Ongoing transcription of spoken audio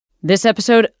This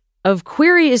episode of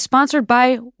Query is sponsored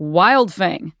by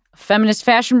Wildfang, a feminist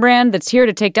fashion brand that's here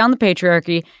to take down the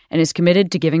patriarchy and is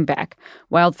committed to giving back.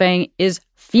 Wildfang is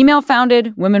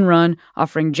female-founded, women-run,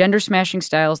 offering gender-smashing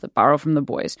styles that borrow from the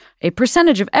boys. A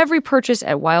percentage of every purchase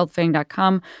at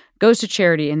wildfang.com goes to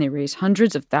charity, and they raise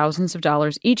hundreds of thousands of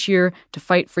dollars each year to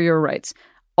fight for your rights.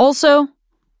 Also,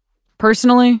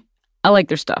 personally, I like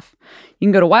their stuff. You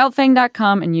can go to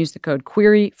wildfang.com and use the code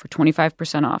QUERY for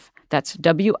 25% off. That's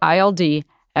WILDFANG.com.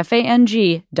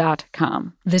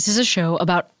 This is a show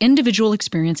about individual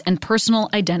experience and personal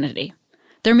identity.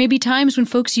 There may be times when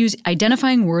folks use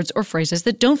identifying words or phrases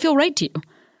that don't feel right to you.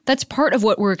 That's part of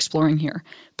what we're exploring here.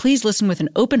 Please listen with an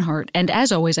open heart, and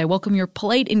as always, I welcome your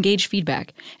polite, engaged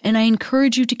feedback, and I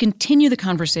encourage you to continue the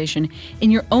conversation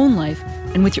in your own life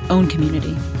and with your own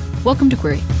community. Welcome to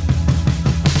Query.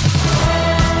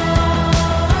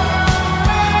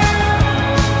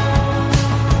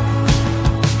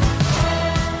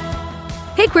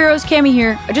 Hey Queeros, Cammie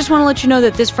here. I just want to let you know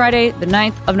that this Friday, the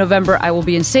 9th of November, I will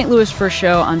be in St. Louis for a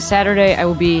show. On Saturday, I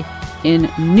will be in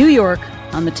New York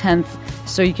on the 10th.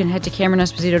 So you can head to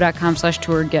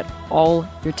CameronEsposito.com/tour, get all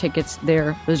your tickets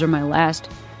there. Those are my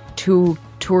last 2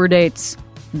 tour dates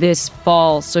this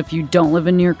fall. So if you don't live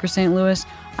in New York or St. Louis,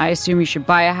 I assume you should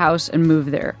buy a house and move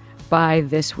there by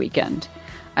this weekend.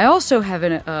 I also have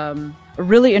a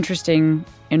really interesting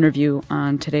interview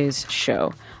on today's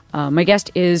show. My guest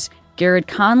is Garrett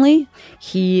Conley.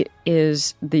 He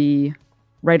is the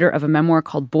writer of a memoir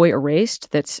called Boy Erased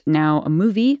that's now a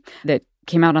movie that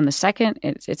came out on the 2nd.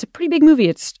 It's a pretty big movie.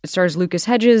 It stars Lucas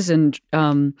Hedges and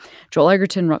Joel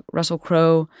Egerton, Russell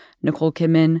Crowe, Nicole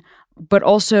Kidman. But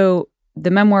also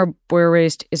the memoir Boy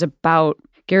Erased is about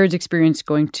Garrett's experience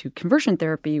going to conversion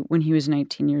therapy when he was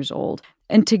 19 years old.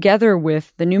 And together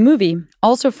with the new movie,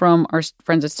 also from our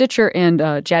friends at Stitcher and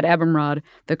Jad Abumrad,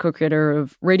 the co-creator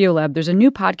of Radiolab, there's a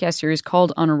new podcast series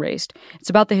called Unerased. It's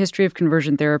about the history of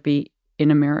conversion therapy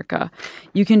in America.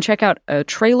 You can check out a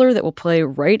trailer that will play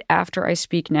right after I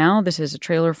speak now. This is a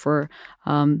trailer for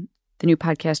the new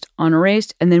podcast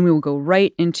Unerased, and then we will go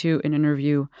right into an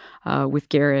interview with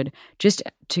Garrett, just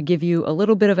to give you a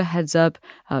little bit of a heads up.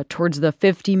 Towards the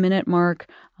 50-minute mark,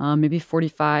 maybe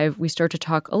 45, we start to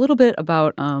talk a little bit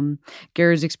about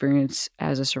Garrett's experience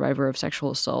as a survivor of sexual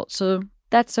assault. So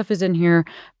that stuff is in here.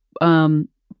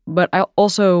 But I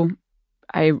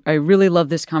really love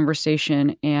this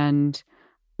conversation, and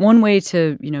one way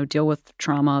to, deal with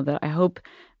trauma that I hope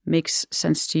makes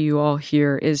sense to you all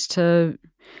here is to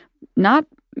not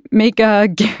make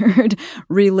Garrett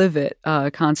relive it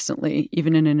constantly,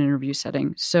 even in an interview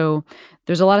setting. So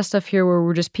there's a lot of stuff here where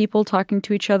we're just people talking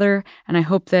to each other, and I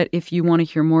hope that if you want to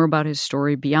hear more about his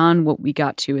story beyond what we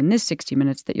got to in this 60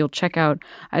 minutes, that you'll check out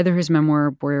either his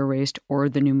memoir, Boy Erased, or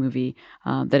the new movie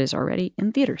that is already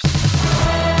in theaters.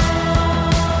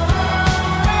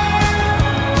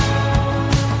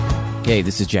 Hey,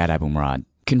 this is Jad Abumrad.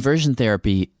 Conversion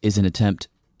therapy is an attempt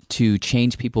to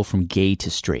change people from gay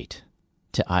to straight,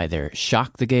 to either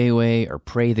shock the gay away or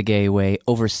pray the gay away.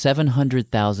 Over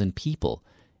 700,000 people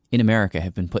in America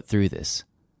have been put through this.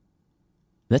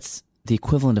 That's the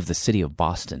equivalent of the city of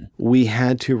Boston. We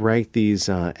had to write these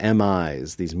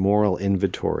MIs, these moral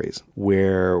inventories,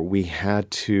 where we had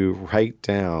to write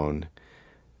down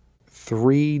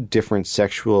 3 different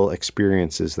sexual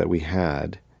experiences that we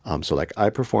had. So I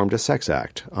performed a sex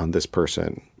act on this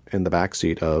person in the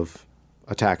backseat of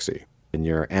a taxi. And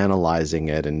you're analyzing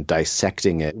it and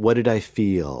dissecting it. What did I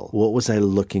feel? What was I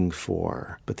looking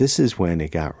for? But this is when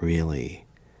it got really...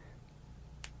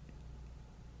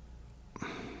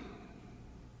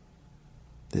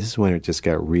 This is when it just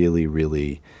got really,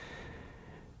 really...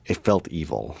 It felt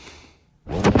evil.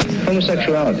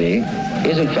 Homosexuality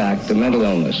is, in fact, a mental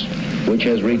illness which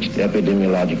has reached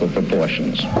epidemiological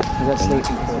proportions. Is that St.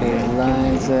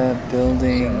 Eliza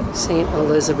building? St.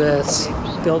 Elizabeth's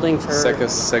building for...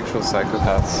 Sexual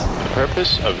psychopaths. The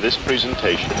purpose of this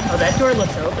presentation... Oh, that door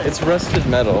looks open. It's rusted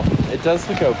metal. It does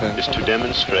look open. ...is to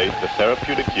demonstrate the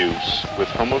therapeutic use with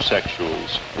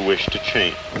homosexuals who wish to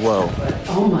change. Whoa.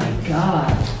 Oh my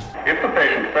God. If the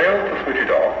patient fails to switch it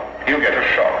off, he'll get a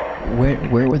shock.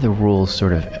 Where were the rules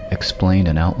sort of explained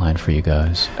and outlined for you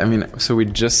guys? So we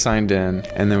just signed in,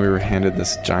 and then we were handed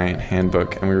this giant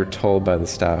handbook, and we were told by the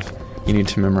staff, you need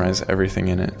to memorize everything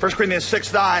in it. 1 Corinthians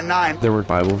 6:9. There were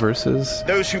Bible verses.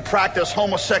 Those who practice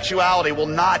homosexuality will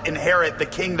not inherit the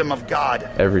kingdom of God.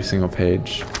 Every single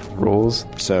page. Rules.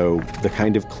 So the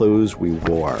kind of clothes we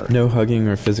wore. No hugging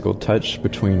or physical touch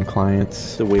between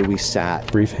clients. The way we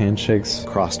sat. Brief handshakes.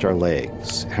 Crossed our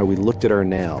legs. How we looked at our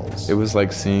nails. It was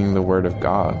like seeing the Word of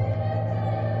God.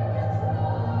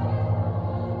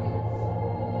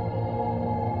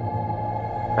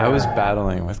 I was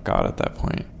battling with God at that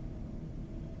point.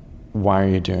 Why are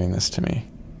you doing this to me?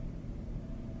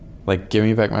 Like, give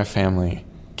me back my family.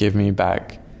 Give me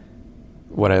back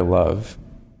what I love.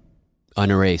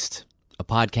 Unerased, a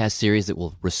podcast series that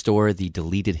will restore the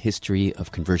deleted history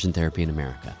of conversion therapy in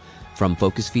America. From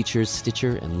Focus Features,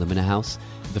 Stitcher, and Limina House,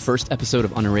 the first episode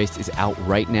of Unerased is out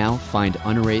right now. Find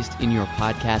Unerased in your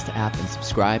podcast app and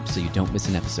subscribe so you don't miss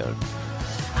an episode.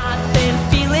 I've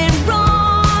been feeling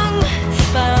wrong,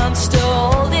 but I'm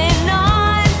still holding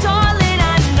on. Darling,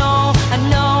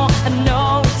 I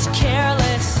know it's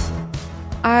careless.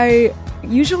 I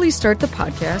usually start the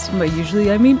podcast, and by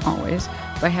usually I mean always,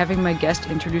 by having my guest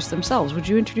introduce themselves. Would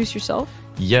you introduce yourself?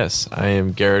 Yes, I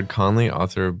am Garrett Conley,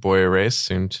 author of Boy Erased,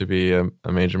 soon to be a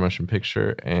major motion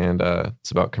picture, and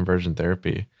it's about conversion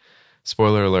therapy.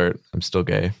 Spoiler alert, I'm still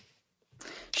gay.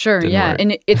 Sure, Didn't yeah, work.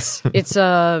 and it's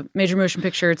a major motion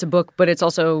picture, it's a book, but it's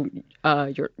also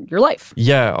your life.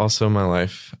 Yeah, also my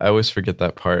life. I always forget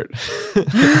that part.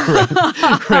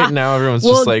 right now, everyone's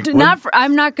Well, just like,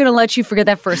 I'm not going to let you forget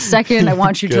that for a second. I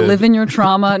want you to Good. live in your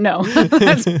trauma. No.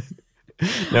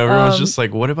 No, everyone's just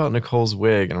like, what about Nicole's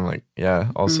wig? And I'm like,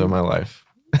 yeah, also my life.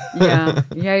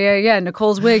 Yeah.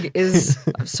 Nicole's wig is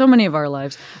so many of our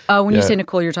lives. When you Yeah. say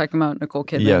Nicole, you're talking about Nicole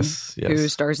Kidman, Yes. who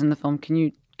stars in the film. Can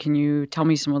you tell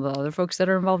me some of the other folks that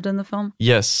are involved in the film?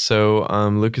 Yes, so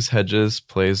Lucas Hedges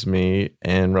plays me,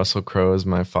 and Russell Crowe is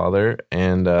my father.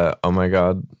 And oh my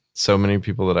God, so many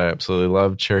people that I absolutely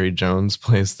love. Cherry Jones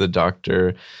plays the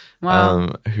doctor,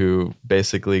 Wow. who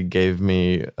basically gave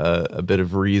me a bit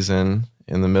of reason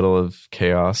in the middle of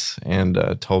chaos and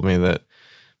told me that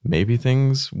maybe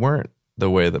things weren't the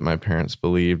way that my parents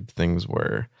believed things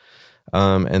were.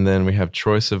 And then we have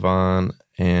Troye Sivan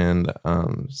and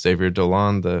Xavier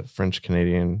Dolan, the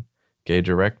French-Canadian gay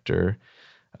director,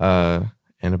 and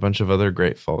a bunch of other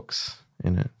great folks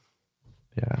in it.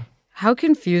 Yeah. How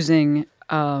confusing.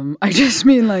 I just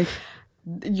mean, like,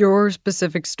 your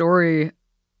specific story,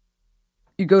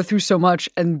 you go through so much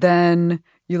and then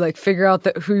you like figure out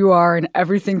who you are and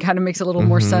everything kind of makes a little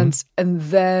more sense. And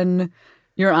then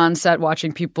you're on set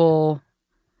watching people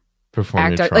Perform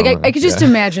act your out. Like, trauma. I could just Yeah.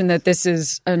 imagine that this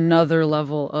is another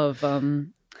level of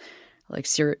like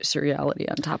surreality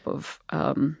on top of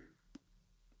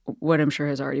what I'm sure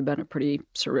has already been a pretty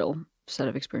surreal set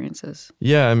of experiences.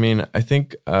 Yeah, I mean, I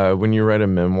think when you write a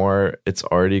memoir, it's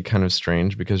already kind of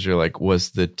strange because you're like,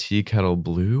 was the tea kettle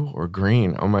blue or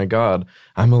green? Oh my God,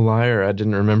 I'm a liar. I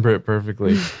didn't remember it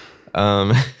perfectly.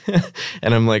 And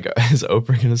I'm like, is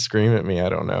Oprah going to scream at me? I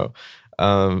don't know.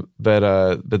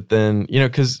 But then,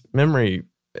 because memory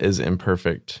is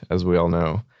imperfect, as we all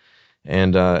know.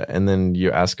 And then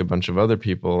you ask a bunch of other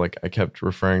people, like I kept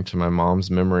referring to my mom's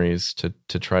memories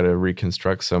to try to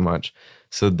reconstruct so much.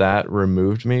 So that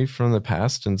removed me from the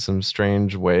past in some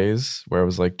strange ways where I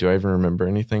was like, do I even remember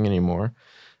anything anymore?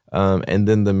 And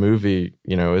then the movie,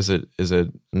 is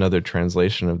another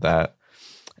translation of that.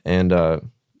 And,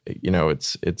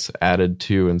 it's added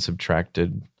to and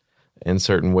subtracted in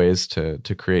certain ways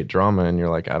to create drama. And you're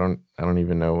like, I don't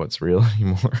even know what's real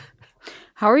anymore.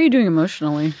 How are you doing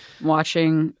emotionally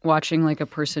watching like a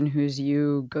person who's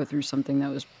you go through something that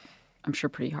was, I'm sure,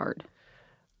 pretty hard?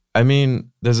 I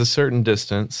mean, there's a certain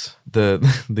distance.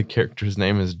 The character's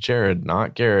name is Jared,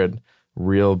 not Garrett.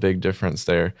 Real big difference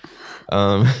there.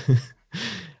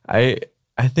 I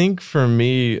think for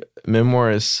me,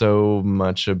 memoir is so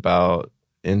much about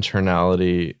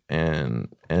internality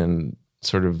and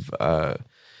sort of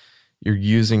you're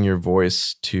using your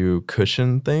voice to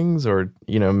cushion things or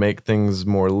make things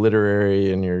more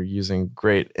literary, and you're using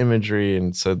great imagery,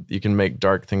 and so you can make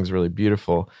dark things really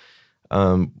beautiful.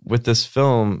 With this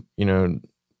film,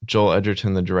 Joel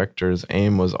Edgerton, the director's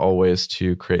aim was always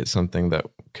to create something that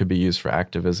could be used for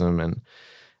activism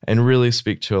and really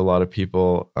speak to a lot of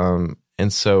people.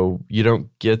 And so you don't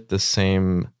get the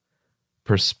same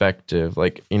perspective.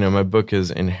 Like, my book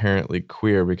is inherently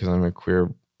queer because I'm a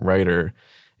queer writer.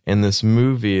 And this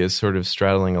movie is sort of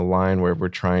straddling a line where we're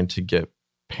trying to get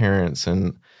parents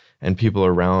and people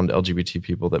around LGBT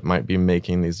people that might be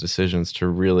making these decisions to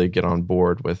really get on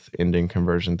board with ending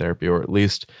conversion therapy, or at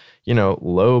least,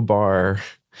 low bar,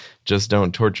 just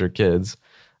don't torture kids.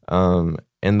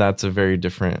 And that's a very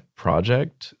different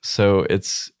project. So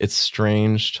it's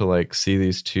strange to like see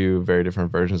these two very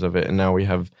different versions of it. And now we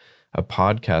have a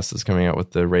podcast that's coming out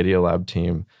with the Radiolab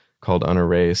team called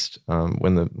Unerased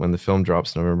when the film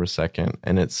drops November 2nd.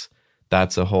 And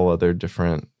that's a whole other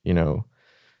different,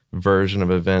 version of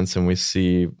events, and we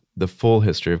see the full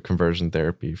history of conversion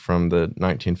therapy from the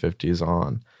 1950s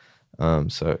on.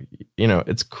 So,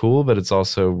 it's cool, but it's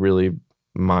also really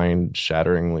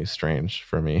mind-shatteringly strange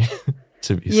for me.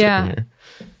 to be Yeah. sitting here.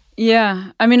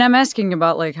 Yeah. I mean, I'm asking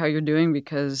about like how you're doing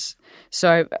because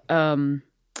I'm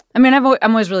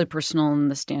always really personal in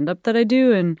the stand-up that I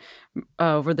do. And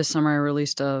over the summer, I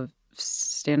released an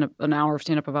hour of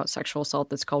stand-up about sexual assault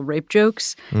that's called Rape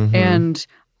Jokes. Mhm. And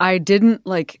I didn't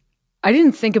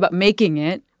think about making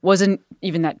it. Wasn't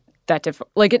even that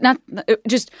difficult. Like it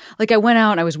just like I went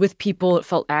out and I was with people. It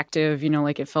felt active,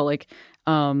 like it felt like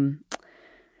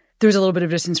there was a little bit of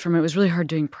distance from it. It was really hard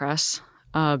doing press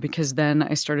because then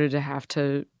I started to have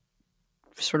to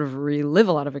sort of relive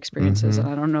a lot of experiences. Mhm. And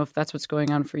I don't know if that's what's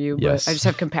going on for you, Yes. but I just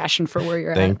have compassion for where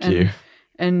you're Thank at. you.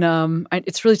 And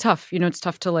it's really tough. It's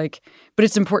tough to but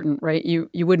it's important, right? You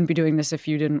wouldn't be doing this if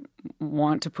you didn't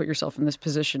want to put yourself in this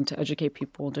position to educate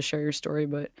people, to share your story.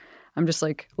 But I'm just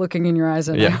looking in your eyes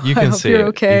and Yeah, you I can hope see you're it.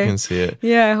 okay. You can see it.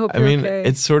 Yeah, I hope you're okay.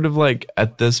 It's sort of like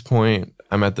at this point,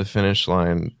 I'm at the finish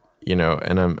line,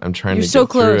 and I'm trying You're to so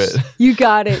get through close. it. You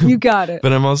got it. You got it.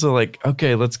 But I'm also like,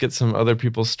 okay, let's get some other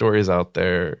people's stories out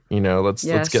there. Let's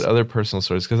Yes. get other personal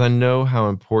stories because I know how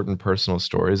important personal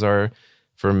stories are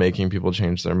for making people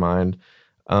change their mind.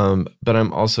 But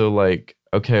I'm also like,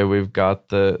 okay, we've got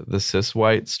the cis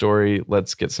white story.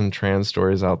 Let's get some trans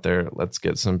stories out there. Let's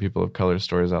get some people of color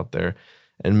stories out there,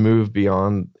 and move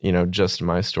beyond just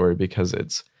my story because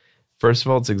it's. First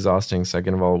of all, it's exhausting.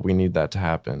 Second of all, we need that to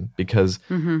happen because,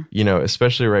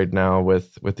 especially right now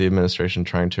with the administration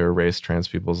trying to erase trans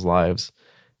people's lives,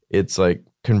 it's like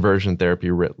conversion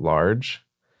therapy writ large.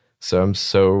 So I'm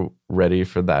so ready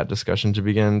for that discussion to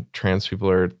begin. Trans people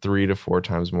are 3 to 4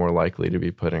 times more likely to be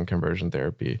put in conversion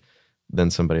therapy than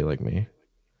somebody like me.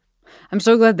 I'm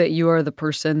so glad that you are the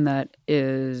person that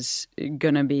is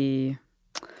going to be,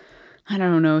 I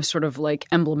don't know, sort of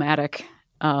emblematic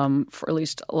for at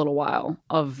least a little while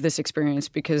of this experience,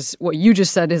 because what you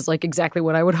just said is exactly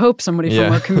what I would hope somebody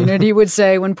from our community would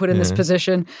say when put in this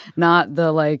position, not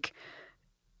the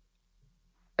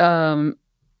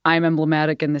I'm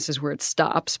emblematic and this is where it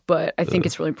stops. But I think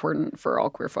it's really important for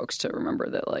all queer folks to remember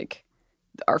that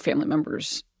our family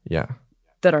members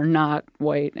that are not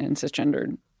white and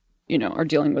cisgendered, are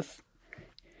dealing with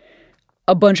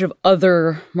a bunch of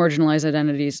other marginalized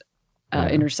identities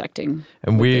intersecting.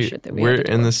 And with the shit that we're have to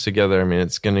deal in with. this together. I mean,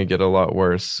 it's going to get a lot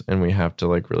worse, and we have to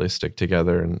really stick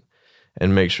together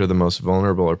and make sure the most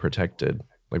vulnerable are protected.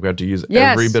 We have to use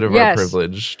every bit of our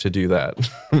privilege to do that.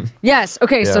 Yes.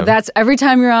 Okay. So Yeah. that's every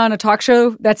time you're on a talk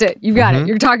show, that's it. You've got it.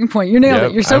 Your talking point. You nailed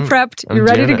it. You're so prepped. You're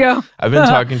ready to go. I've been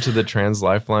talking to the Trans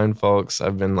Lifeline folks.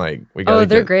 I've been we got. Oh,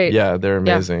 they're great. Yeah, they're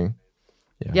amazing.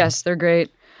 Yeah. Yes, they're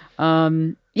great.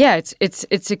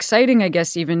 It's exciting, I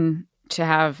guess, even to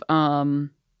have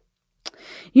some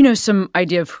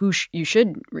idea of who you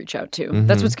should reach out to. Mm-hmm.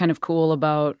 That's what's kind of cool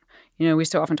about. We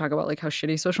so often talk about how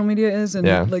shitty social media is and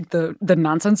the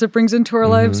nonsense it brings into our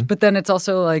lives. But then it's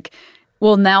also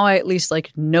well, now I at least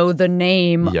know the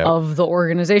name of the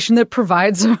organization that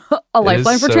provides a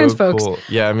lifeline for trans folks. Cool.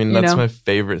 Yeah, I mean, that's my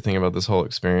favorite thing about this whole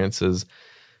experience is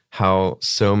how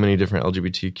so many different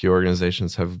LGBTQ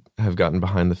organizations have gotten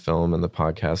behind the film and the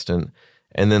podcast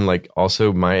and then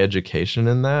also my education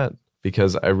in that,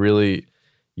 because I really,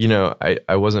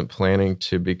 I wasn't planning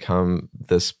to become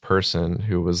this person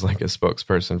who was a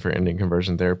spokesperson for ending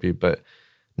conversion therapy, but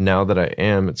now that I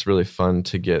am, it's really fun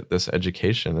to get this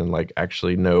education and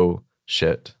actually know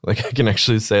shit. I can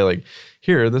actually say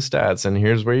here are the stats and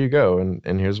here's where you go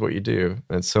and here's what you do.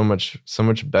 And it's so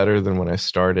much better than when I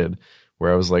started,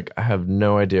 where I was I have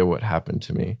no idea what happened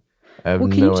to me. I have can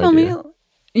no you tell idea. me?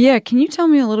 Yeah, can you tell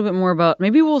me a little bit more about?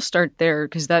 Maybe we'll start there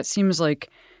because that seems I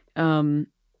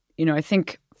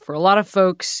think for a lot of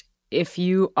folks, if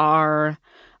you are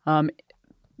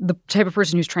the type of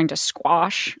person who's trying to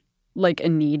squash a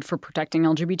need for protecting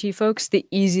LGBT folks, the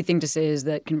easy thing to say is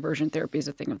that conversion therapy is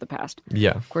a thing of the past.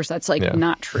 Yeah. Of course, that's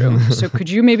not true. So could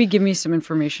you maybe give me some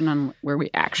information on where we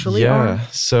actually are? Yeah.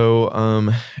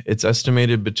 So it's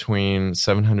estimated between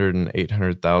 700 and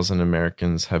 800,000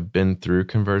 Americans have been through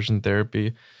conversion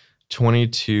therapy.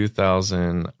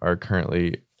 22,000 are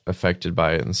currently affected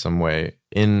by it in some way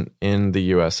in the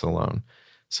U.S. alone.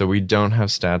 So we don't have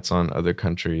stats on other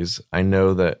countries. I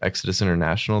know that Exodus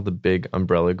International, the big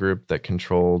umbrella group that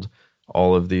controlled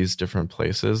all of these different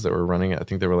places that were running it, I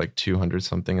think there were 200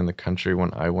 something in the country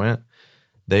when I went.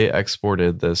 They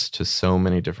exported this to so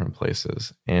many different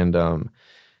places. And, a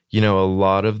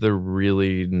lot of the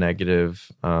really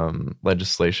negative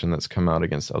legislation that's come out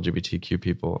against LGBTQ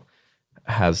people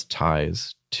has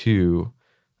ties to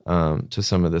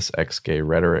some of this ex-gay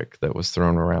rhetoric that was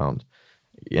thrown around.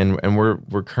 And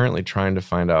we're currently trying to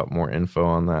find out more info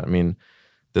on that. I mean,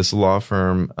 this law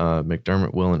firm,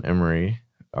 McDermott, Will & Emery,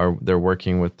 they're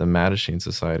working with the Mattachine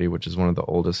Society, which is one of the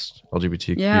oldest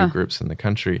LGBTQ groups in the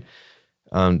country.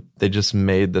 They just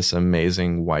made this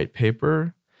amazing white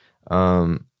paper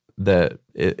that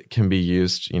it can be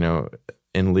used,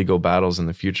 in legal battles in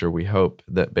the future, we hope,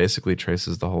 that basically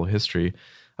traces the whole history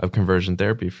of conversion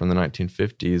therapy from the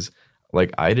 1950s.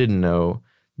 Like, I didn't know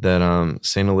that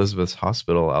St. Elizabeth's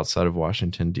Hospital outside of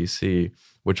Washington, D.C.,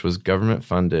 which was government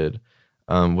funded,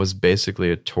 was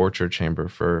basically a torture chamber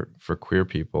for queer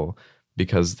people,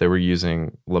 because they were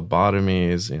using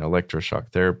lobotomies, electroshock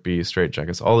therapy,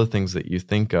 straitjackets, all the things that you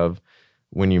think of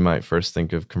when you might first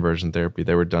think of conversion therapy.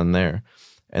 They were done there.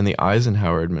 And the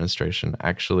Eisenhower administration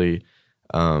actually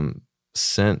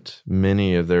sent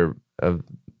many of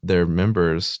their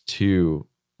members to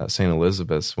St.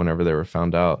 Elizabeth's whenever they were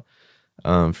found out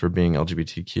for being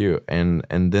LGBTQ,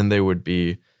 and then they would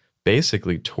be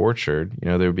basically tortured.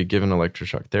 They would be given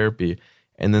electroshock therapy,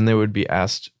 and then they would be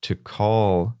asked to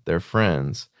call their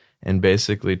friends and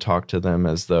basically talk to them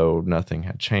as though nothing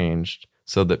had changed,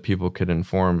 so that people could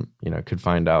could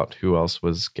find out who else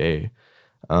was gay.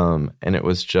 And it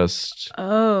was just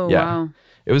wow.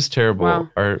 It was terrible. Wow.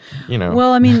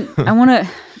 Well, I mean, I want to,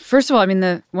 first of all,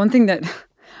 the one thing that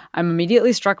I'm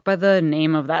immediately struck by the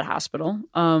name of that hospital,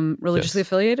 religiously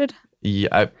affiliated.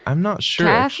 Yeah, I'm not sure.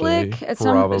 Catholic actually. at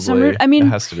Probably. some root. It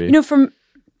has to be.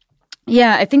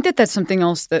 I think that's something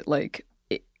else that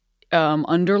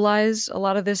underlies a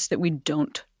lot of this that we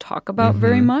don't talk about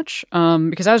very much.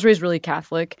 Because I was raised really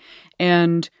Catholic,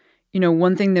 and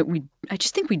one thing that I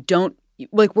just think we don't.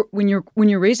 When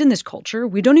you're raised in this culture,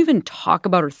 we don't even talk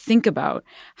about or think about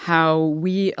how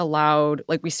we allowed,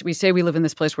 we say we live in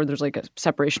this place where there's a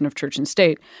separation of church and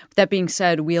state. But that being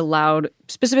said, we allowed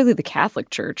specifically the Catholic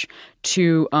Church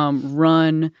to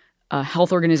run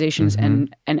health organizations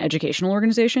and educational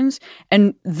organizations,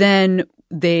 and then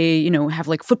they have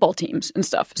football teams and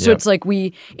stuff. So it's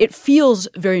it feels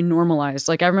very normalized.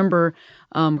 I remember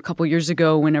a couple years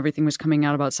ago when everything was coming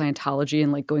out about Scientology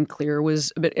and going clear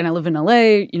was a bit, and I live in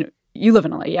LA, you live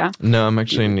in LA, yeah? No, I'm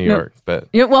actually in New York, but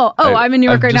I'm in New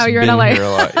York right now. You're in LA. Here a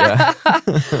lot, yeah.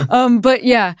 But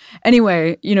yeah,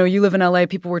 anyway, you live in LA.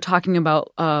 People were talking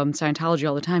about Scientology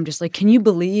all the time. Just can you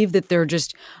believe that they're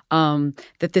just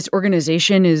that this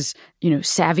organization is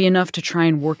savvy enough to try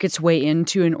and work its way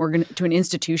into an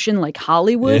institution like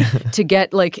Hollywood to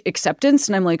get acceptance?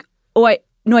 And I'm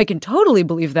I can totally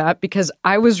believe that, because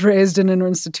I was raised in an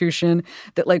institution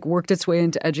that worked its way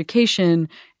into education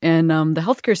and the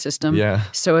healthcare system,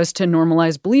 so as to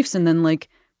normalize beliefs and then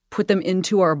put them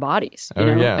into our bodies. You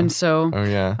know? Yeah. And so,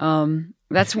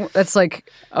 that's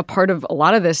a part of a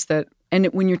lot of this and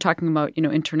when you're talking about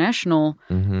international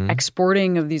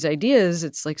exporting of these ideas,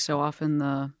 it's so often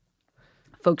the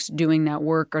folks doing that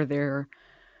work are there,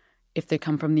 if they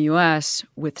come from the U.S.,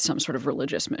 with some sort of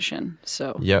religious mission.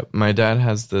 So my dad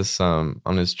has this on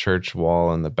his church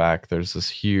wall in the back. There's this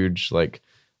huge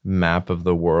map of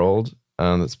the world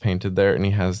that's painted there, and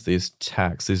he has these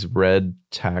red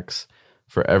tacks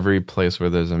for every place where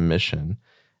there's a mission,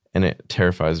 and it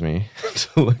terrifies me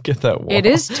to look at that wall. It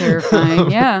is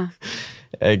terrifying, yeah.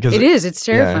 It is. It's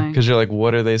terrifying because you're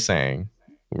what are they saying?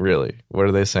 Really, what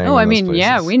are they saying? Oh,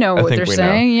 we know what they're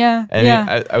saying. Yeah,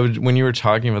 and I would, when you were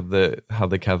talking about how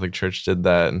the Catholic Church did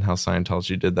that and how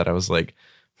Scientology did that, I was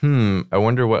I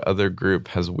wonder what other group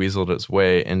has weaseled its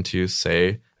way into,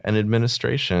 say, an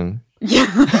administration.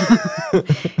 Yeah,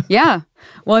 yeah.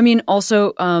 Well,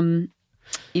 also,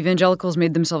 evangelicals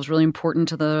made themselves really important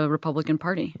to the Republican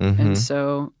Party, and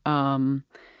so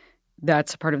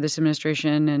that's a part of this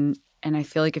administration. And I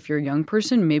feel if you're a young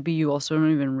person, maybe you also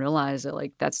don't even realize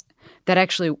that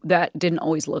that didn't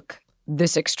always look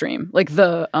this extreme.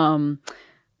 The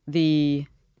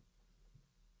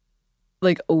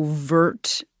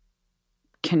overt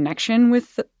connection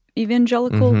with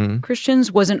evangelical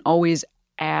Christians wasn't always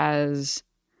as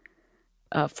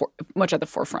much at the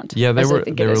forefront. Yeah, they were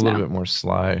a little now. bit more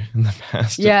sly in the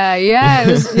past. Yeah, it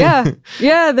was,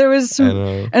 yeah. There was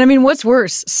some, and what's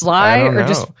worse, sly or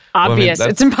just obvious? Well,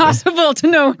 it's impossible to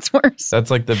know what's worse. That's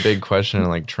the big question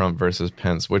in Trump versus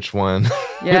Pence. Which one?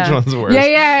 Which one's worse?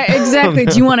 Yeah, exactly.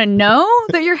 Do you want to know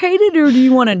that you're hated, or do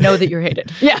you want to know that you're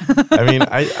hated? Yeah.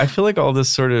 I feel all this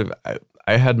sort of.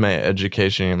 I had my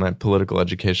education, my political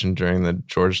education during the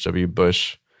George W.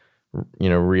 Bush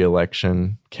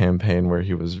re-election campaign, where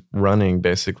he was running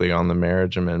basically on the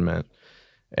marriage amendment.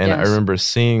 And I remember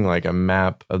seeing a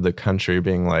map of the country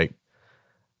being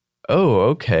oh,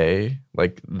 okay,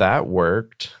 that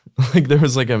worked. There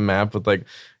was a map with it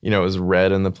was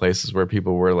red in the places where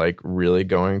people were really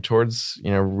going towards,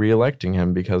 re-electing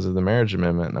him because of the marriage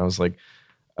amendment. And I was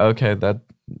okay,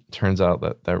 turns out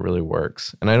that really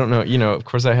works. And I don't know, of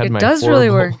course I had It my does horrible,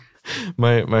 really work.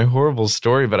 my horrible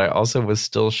story, but I also was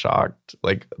still shocked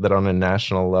like that on a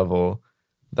national level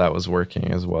that was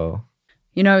working as well.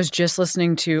 I was just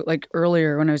listening to, like,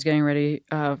 earlier when I was getting ready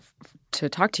to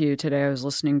talk to you today, I was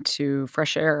listening to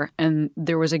Fresh Air, and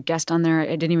there was a guest on there.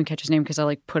 I didn't even catch his name because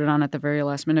I put it on at the very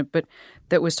last minute, but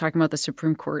that was talking about the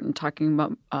Supreme Court and talking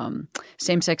about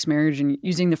same-sex marriage and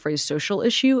using the phrase social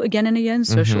issue again and again,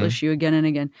 social issue again and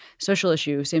again, social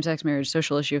issue, same-sex marriage,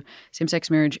 social issue, same-sex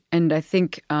marriage. And I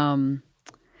think, to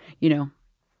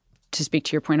speak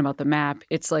to your point about the map,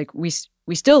 it's like we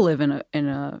still live in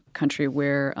a country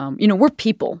where, we're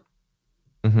people.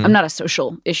 I'm not a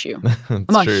social issue. I'm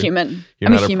a human.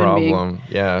 I'm a human problem. being.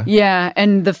 Yeah. Yeah.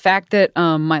 And the fact that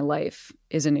my life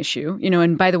is an issue,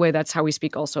 and by the way, that's how we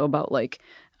speak also about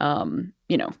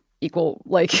equal,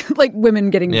 like women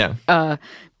getting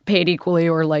paid equally,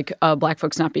 or black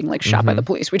folks not being shot by the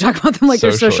police. We talk about them like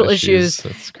they're social issues,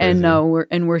 and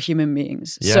we're human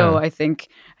beings. Yeah. So I think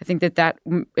that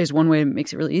is one way it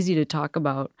makes it really easy to talk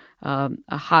about to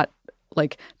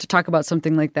talk about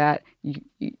something like that. You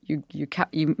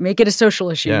make it a social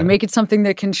issue. Yeah. You make it something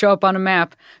that can show up on a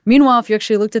map. Meanwhile, if you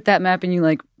actually looked at that map and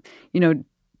you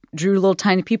drew little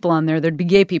tiny people on there, there'd be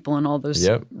gay people in all those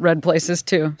red places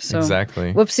too. So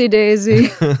exactly. Whoopsie daisy.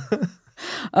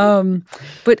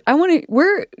 But I want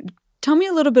to. Tell me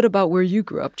a little bit about where you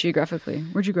grew up geographically.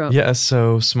 Where'd you grow up? Yeah,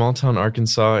 so small town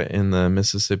Arkansas in the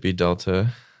Mississippi Delta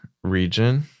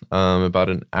region, about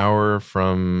an hour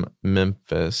from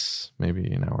Memphis,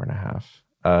 maybe an hour and a half.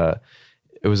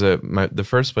 It was the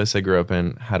first place I grew up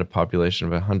in had a population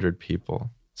of 100 people.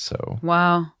 So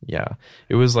wow, yeah,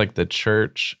 it was like the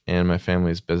church and my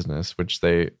family's business, which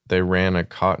they ran a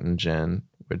cotton gin,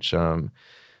 which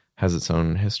has its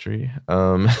own history.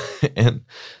 And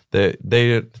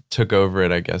they took over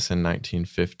it, I guess, in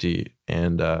 1950.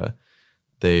 And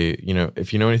they,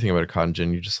 if you know anything about a cotton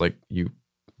gin, you just you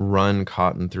run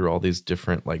cotton through all these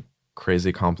different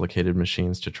crazy complicated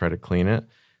machines to try to clean it.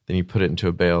 Then you put it into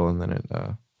a bale and then it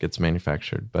gets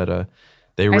manufactured. But I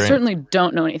certainly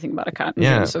don't know anything about a cotton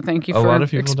gin, so thank you for... A lot of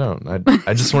people don't.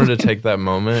 I just wanted to take that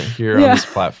moment here on this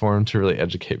platform to really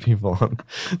educate people on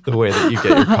the way that you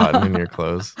get your cotton in your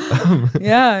clothes.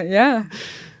 Yeah.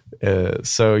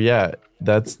 So yeah,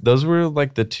 those were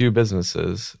the two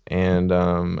businesses, and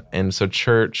so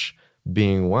church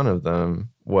being one of them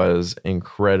was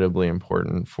incredibly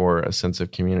important for a sense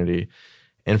of community.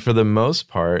 And for the most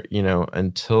part,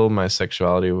 until my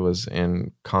sexuality was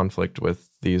in conflict with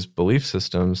these belief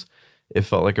systems, it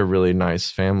felt like a really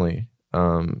nice family.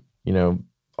 All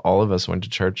of us went to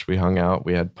church, we hung out,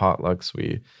 we had potlucks,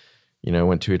 we,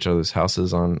 went to each other's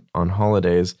houses on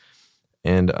holidays.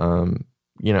 And,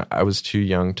 I was too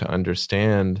young to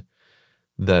understand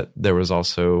that there was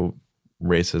also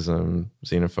racism,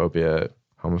 xenophobia,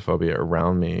 homophobia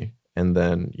around me. And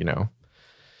then,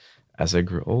 as I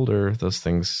grew older, those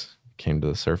things came to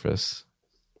the surface.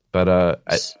 But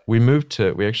we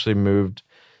actually moved.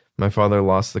 My father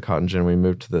lost the cotton gin. We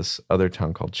moved to this other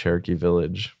town called Cherokee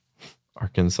Village,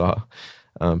 Arkansas,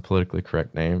 politically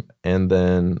correct name. And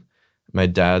then my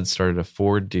dad started a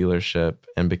Ford dealership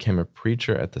and became a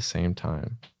preacher at the same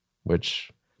time,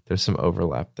 which there's some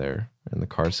overlap there in the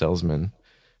car salesman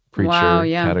preacher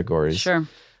categories. Sure.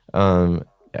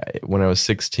 When I was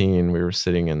 16, we were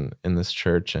sitting in this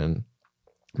church, and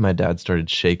my dad started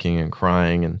shaking and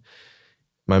crying, and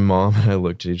my mom and I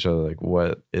looked at each other like,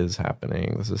 what is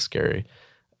happening? This is scary.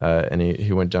 And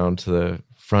he went down to the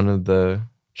front of the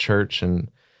church,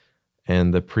 and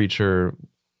the preacher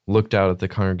looked out at the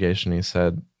congregation. He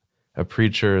said, a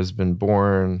preacher has been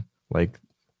born, like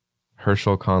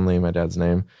Herschel Conley, my dad's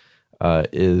name,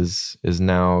 is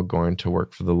now going to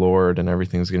work for the Lord, and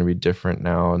everything's going to be different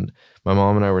now. And my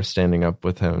mom and I were standing up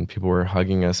with him, and people were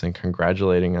hugging us and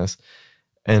congratulating us.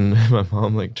 And my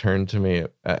mom turned to me.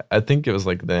 I think it was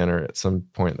then or at some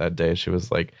point that day, she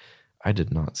was like, I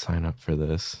did not sign up for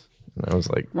this. And I was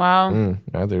like, wow,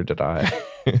 neither did I.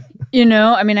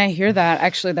 I hear that.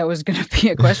 Actually, that was going to be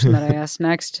a question that I asked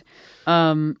next.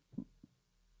 I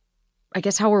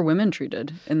guess, how were women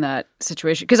treated in that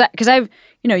situation? Because I've,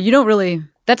 you don't really,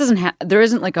 that doesn't there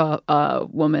isn't a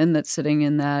woman that's sitting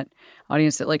in that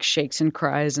audience that shakes and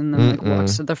cries and then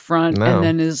walks to the front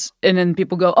and then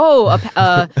people go, oh,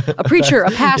 a preacher,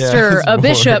 a pastor, a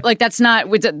bishop. That's not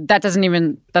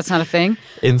a thing.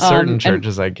 In certain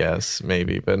churches, I guess,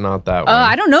 maybe, but not that one.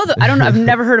 I don't know. I've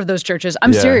never heard of those churches.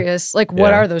 I'm serious.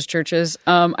 What are those churches?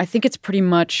 I think it's pretty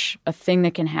much a thing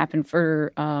that can happen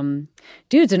for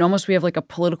dudes, and almost we have a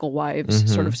political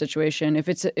wives sort of situation. If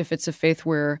it's a faith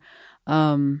where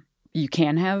you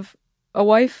can have a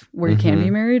wife where you can be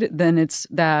married, then it's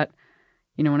that,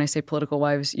 you know, when I say political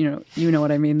wives, you know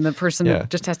what I mean. The person that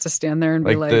just has to stand there and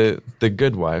be like the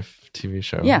Good Wife TV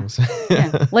show. Yeah.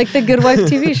 Yeah. Like the Good Wife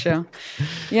TV show.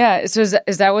 Yeah. So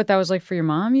is that what that was like for your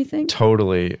mom, you think?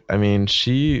 Totally. I mean,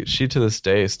 she to this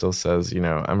day still says, you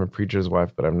know, I'm a preacher's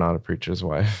wife, but I'm not a preacher's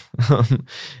wife.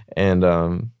 And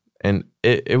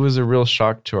it was a real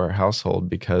shock to our household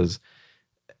because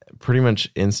pretty much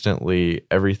instantly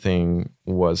everything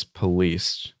was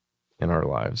policed in our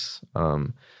lives.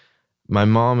 My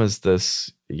mom is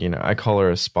this, you know, I call her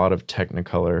a spot of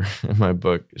technicolor in my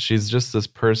book. She's just this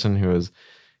person who is,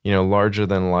 you know, larger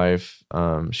than life.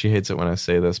 She hates it when I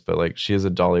say this, but like she is a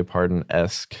Dolly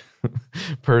Parton-esque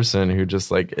person who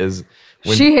just like is.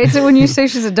 She hates it when you say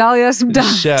she's a Dolly-esque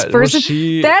person.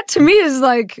 Well, that to me is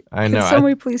like, I know. Can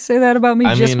somebody please say that about me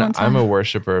one time? I'm a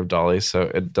worshiper of Dolly, so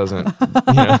it doesn't,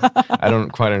 you know, I don't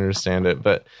quite understand it,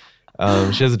 but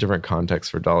she has a different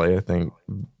context for Dolly, I think.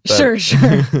 But, Sure.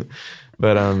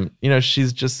 But, you know,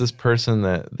 she's just this person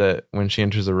that when she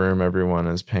enters a room, everyone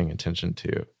is paying attention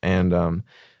to. And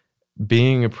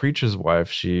being a preacher's wife,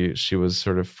 she was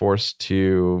sort of forced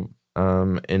to,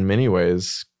 in many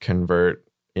ways, convert,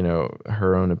 you know,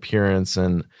 her own appearance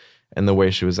and the way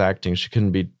she was acting. She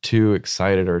couldn't be too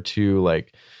excited or too,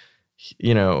 like,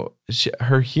 you know,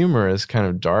 her humor is kind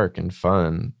of dark and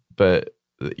fun, but,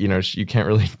 you know, you can't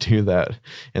really do that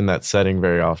in that setting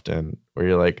very often where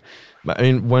you're like, I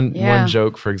mean, one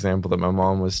joke, for example, that my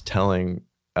mom was telling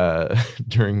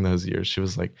during those years, she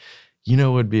was like, you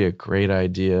know, it would be a great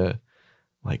idea,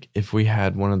 like if we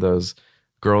had one of those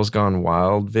Girls Gone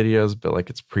Wild videos, but like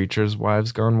it's preachers'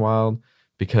 wives gone wild,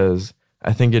 because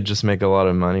I think it'd just make a lot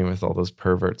of money with all those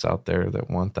perverts out there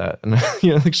that want that. And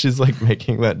you know, like she's like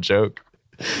making that joke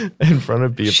in front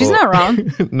of people. She's not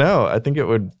wrong. No, I think it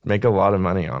would make a lot of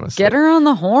money, honestly. Get her on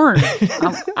the horn.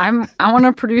 I want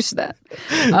to produce that.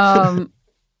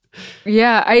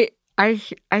 Yeah, I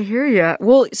hear you.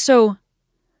 Well, so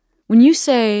when you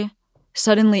say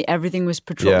suddenly everything was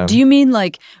patrolled, do you mean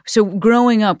like, so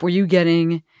growing up, were you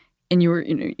getting, and you were,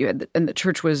 you know, you had and the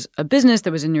church was a business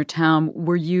that was in your town,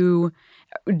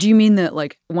 do you mean that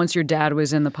like once your dad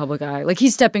was in the public eye, like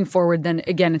he's stepping forward, then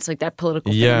again, it's like that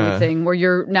political family thing where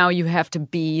you have to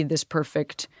be this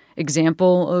perfect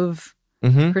example of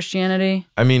Christianity?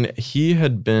 I mean,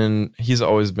 he's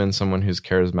always been someone who's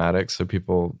charismatic, so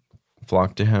people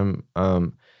flock to him.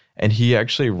 And he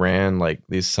actually ran like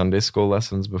these Sunday school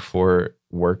lessons before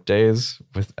work days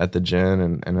at the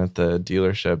gym and at the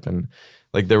dealership. And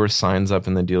like there were signs up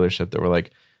in the dealership that were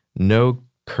like, no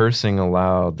cursing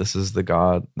allowed. This is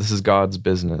God's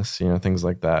business, you know, things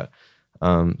like that.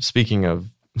 Speaking of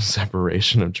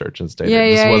separation of church and state,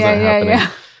 this wasn't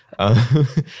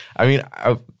happening. I mean,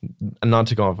 not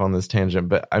to go off on this tangent,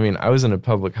 but I mean, I was in a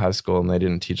public high school and they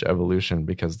didn't teach evolution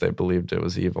because they believed it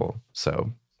was evil. So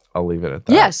I'll leave it at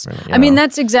that. Yes. Right, I mean,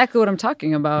 that's exactly what I'm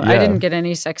talking about. Yeah. I didn't get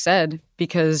any sex ed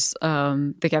because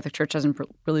the Catholic Church doesn't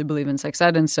really believe in sex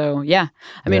ed. And so, I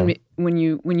mean, when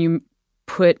you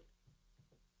put,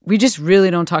 we just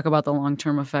really don't talk about the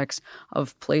long-term effects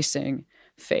of placing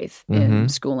faith in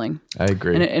schooling. I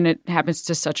agree. And it happens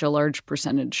to such a large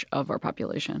percentage of our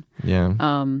population. Yeah.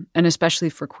 And especially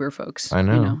for queer folks. I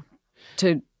know. You know,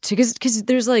 because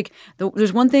there's like,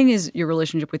 there's one thing is your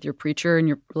relationship with your preacher and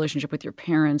your relationship with your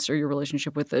parents or your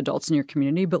relationship with the adults in your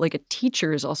community. But like a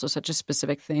teacher is also such a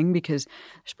specific thing because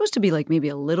they're supposed to be like maybe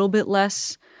a little bit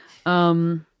less,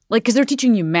 like, because they're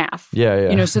teaching you math. Yeah.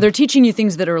 You know, so they're teaching you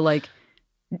things that are like,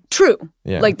 true.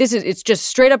 Yeah. Like it's just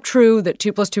straight up true that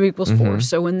 2 + 2 = 4.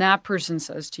 So when that person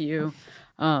says to you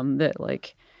that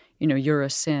like, you know, you're a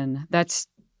sin,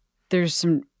 there's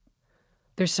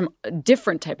some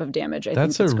different type of damage. I think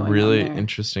that's that's a going really on there.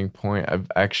 interesting point.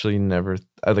 I've actually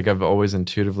I've always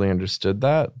intuitively understood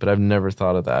that, but I've never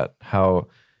thought of that. How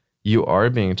you are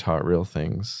being taught real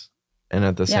things, and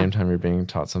at the same time you're being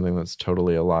taught something that's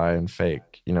totally a lie and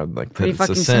fake. You know, like pretty it's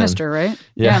fucking a sin. sinister, right?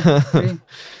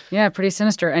 Pretty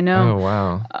sinister. I know. Oh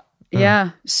wow.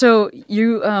 Yeah. So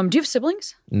you do you have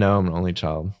siblings? No, I'm an only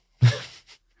child.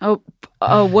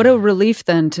 Oh, what a relief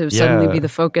then to suddenly be the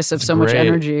focus of so much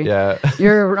energy. Yeah.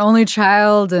 You're an only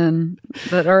child and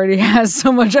that already has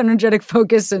so much energetic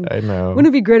focus. And I know. Wouldn't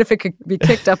it be great if it could be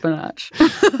kicked up a notch?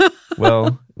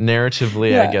 Well,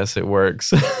 narratively, I guess it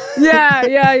works.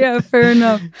 Yeah. Fair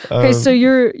enough. Okay, so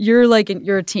you're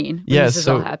a teen when this is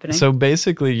all happening. So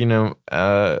basically, you know,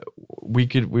 we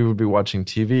would be watching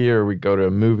TV or we'd go to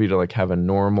a movie to like have a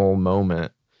normal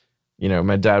moment. You know,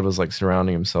 my dad was like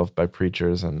surrounding himself by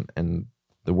preachers and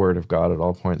the word of God at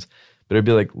all points. But it'd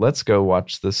be like, let's go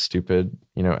watch this stupid,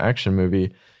 you know, action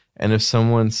movie. And if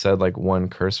someone said like one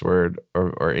curse word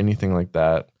or anything like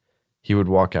that, he would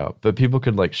walk out. But people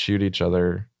could like shoot each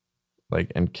other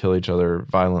like and kill each other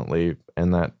violently,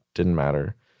 and that didn't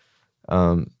matter.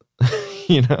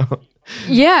 You know?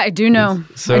 Yeah, I do know.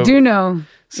 I do know.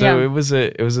 So it was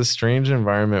a strange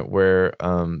environment where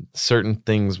certain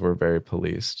things were very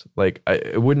policed. Like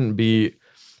it wouldn't be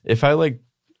if I like,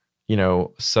 you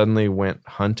know, suddenly went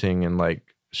hunting and like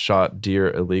shot deer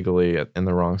illegally in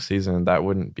the wrong season, that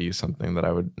wouldn't be something that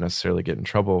I would necessarily get in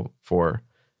trouble for,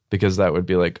 because that would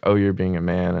be like, oh, you're being a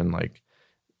man and like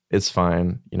it's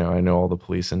fine. You know, I know all the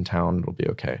police in town, it'll be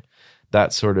okay.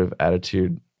 That sort of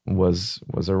attitude was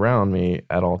around me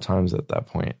at all times at that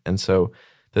point. And so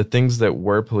the things that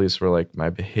were police were like my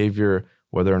behavior,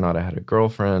 whether or not I had a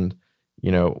girlfriend,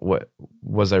 you know, what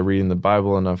was I reading the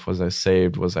Bible enough? Was I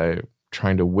saved? Was I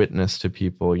trying to witness to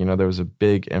people? You know, there was a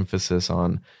big emphasis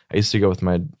on, I used to go with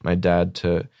my dad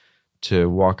to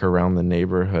walk around the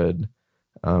neighborhood,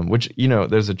 which, you know,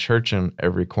 there's a church in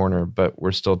every corner, but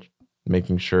we're still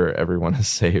making sure everyone is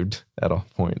saved at all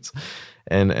points.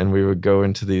 And we would go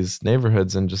into these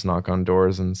neighborhoods and just knock on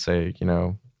doors and say, you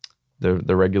know,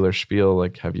 the regular spiel,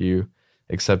 like, have you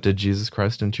accepted Jesus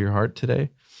Christ into your heart today?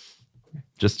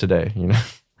 Just today, you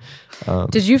know.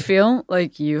 Did you feel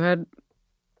like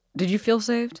did you feel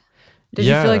saved? Did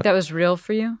you feel like that was real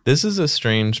for you? This is a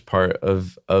strange part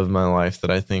of my life that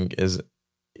I think is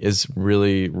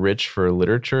really rich for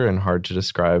literature and hard to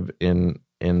describe in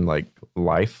like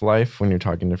life when you're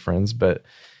talking to friends. But,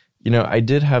 you know, I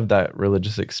did have that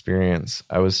religious experience.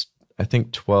 I was, I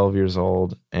think, 12 years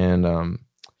old. And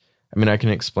I mean, I can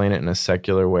explain it in a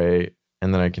secular way,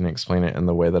 and then I can explain it in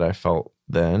the way that I felt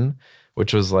then,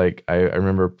 which was like, I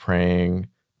remember praying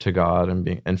to God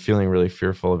and feeling really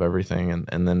fearful of everything.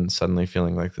 And then suddenly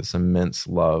feeling like this immense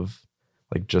love,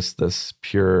 like just this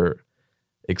pure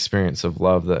experience of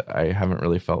love that I haven't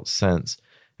really felt since.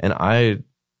 And I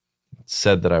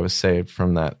said that I was saved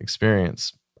from that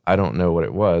experience. I don't know what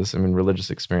it was. I mean, religious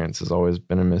experience has always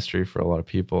been a mystery for a lot of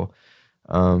people.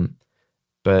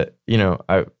 But, you know,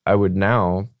 I would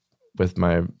now, with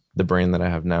the brain that I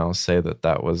have now, say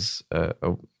that was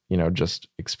you know, just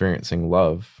experiencing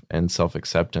love and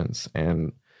self-acceptance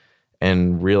and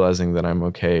realizing that I'm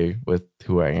okay with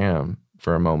who I am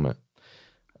for a moment.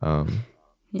 So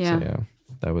yeah,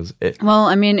 that was it. Well,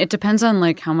 I mean, it depends on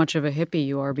like how much of a hippie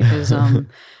you are, because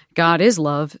God is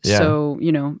love. Yeah. So,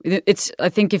 you know, I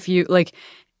think if you like,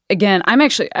 again, I'm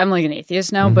like an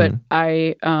atheist now, but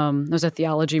I was a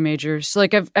theology major. So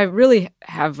like I really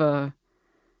have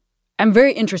I'm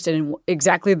very interested in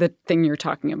exactly the thing you're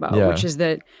talking about, which is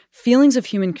that feelings of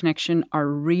human connection are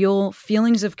real.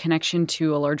 Feelings of connection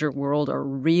to a larger world are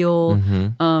real.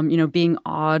 You know, being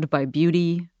awed by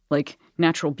beauty, like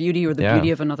natural beauty or the beauty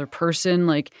of another person.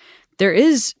 Like there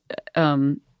is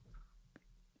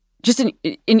just an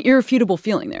irrefutable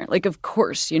feeling there. Like, of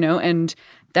course, you know, and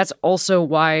that's also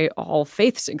why all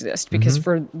faiths exist, because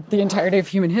for the entirety of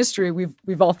human history,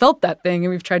 we've all felt that thing, and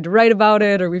we've tried to write about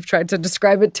it, or we've tried to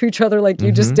describe it to each other, like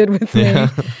you just did with me,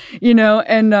 you know,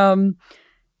 and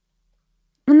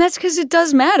that's because it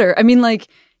does matter. I mean, like,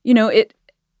 you know,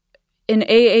 an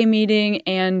AA meeting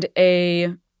and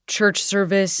a church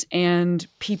service and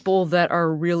people that are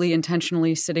really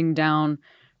intentionally sitting down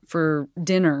for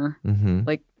dinner,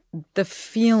 like the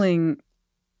feeling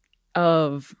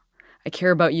of, I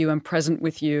care about you, I'm present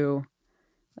with you.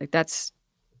 Like it's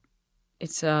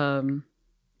you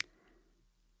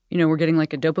know, we're getting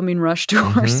like a dopamine rush to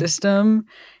our system,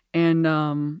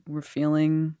 and we're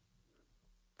feeling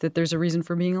that there's a reason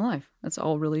for being alive. That's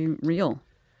all really real.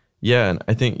 Yeah, and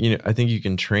I think you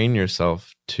can train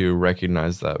yourself to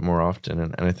recognize that more often,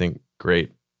 and I think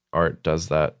great art does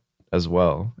that as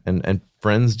well, and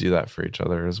friends do that for each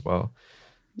other as well.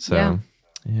 So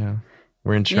yeah.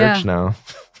 We're in church now.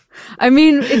 I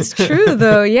mean, it's true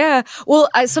though. Yeah. Well,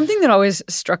 something that always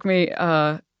struck me,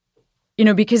 you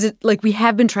know, because we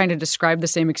have been trying to describe the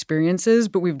same experiences,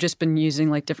 but we've just been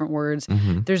using like different words.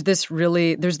 There's this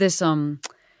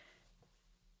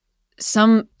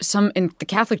some in the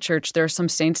Catholic Church, there are some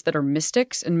saints that are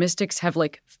mystics, and mystics have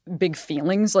like big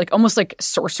feelings, like almost like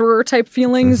sorcerer type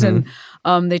feelings. And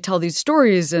they tell these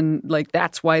stories, and like,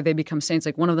 that's why they become saints.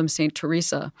 Like one of them, Saint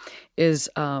Teresa, is,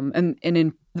 and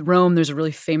in Rome, there's a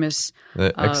really famous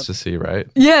ecstasy, right?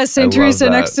 Yeah, Saint Teresa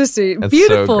in ecstasy. That's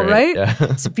beautiful, so great. Right? Yeah.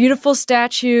 It's a beautiful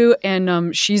statue,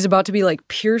 and she's about to be like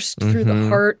pierced through the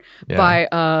heart by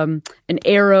an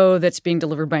arrow that's being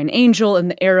delivered by an angel,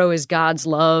 and the arrow is God's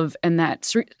love. And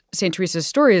that Saint Teresa's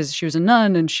story is she was a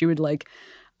nun, and she would like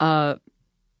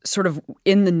sort of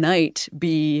in the night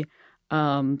be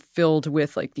filled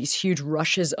with like these huge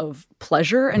rushes of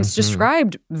pleasure, and it's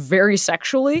described very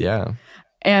sexually. Yeah.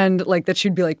 And like that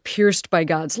she'd be like pierced by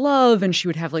God's love, and she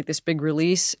would have like this big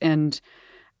release. And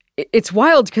it's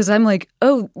wild because I'm like,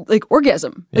 oh, like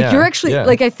orgasm. Like you're actually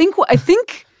like, I think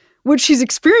what she's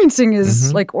experiencing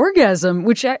is like orgasm,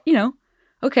 which, you know,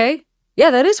 okay.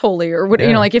 Yeah, that is holy, or what,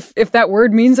 you know, like if that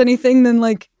word means anything, then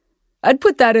like I'd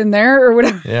put that in there or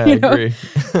whatever. Yeah, you I know? agree.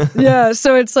 Yeah,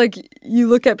 so it's like you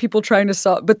look at people trying to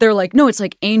solve, but they're like, no, it's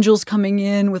like angels coming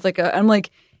in with like I'm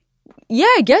like, yeah,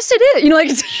 I guess it is. You know, like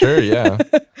it's Sure, yeah.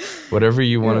 Whatever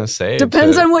you want to say.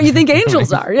 Depends on what you think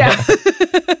angels are. Yeah.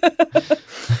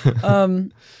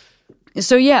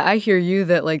 So yeah, I hear you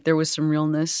that like there was some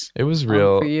realness. It was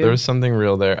real. For you. There was something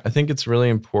real there. I think it's really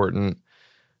important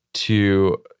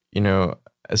to, you know,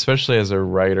 especially as a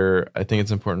writer, I think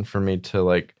it's important for me to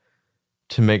like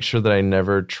to make sure that I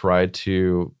never try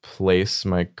to place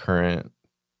my current,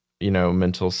 you know,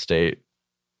 mental state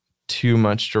too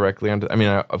much directly onto. I mean,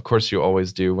 of course you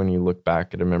always do when you look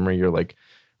back at a memory, you're like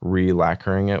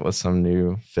re-lacquering it with some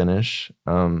new finish.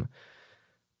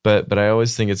 But I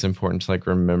always think it's important to like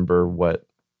remember with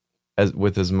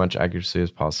as much accuracy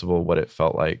as possible, what it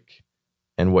felt like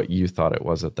and what you thought it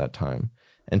was at that time.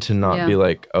 And to not be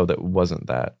like, oh, that wasn't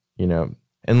that, you know,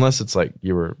 unless it's like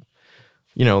you were,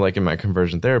 you know, like in my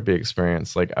conversion therapy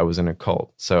experience, like I was in a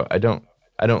cult. So I don't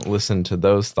listen to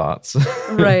those thoughts.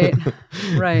 Right.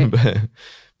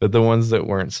 But the ones that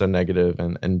weren't so negative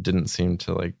and didn't seem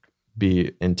to like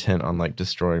be intent on like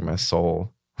destroying my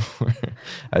soul.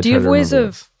 Do you have ways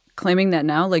of claiming that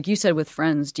now? Like you said with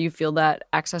friends, do you feel that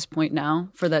access point now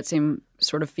for that same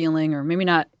sort of feeling, or maybe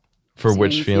not for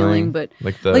which feeling? But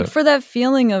like for that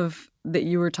feeling of that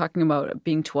you were talking about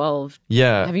being 12.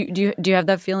 Yeah. Do you have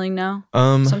that feeling now?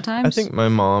 Sometimes? I think my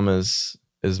mom is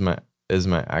my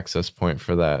access point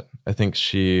for that. I think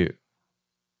she's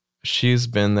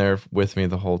been there with me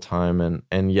the whole time,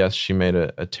 and yes, she made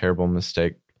a terrible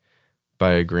mistake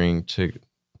by agreeing to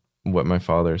what my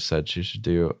father said she should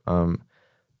do.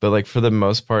 But like for the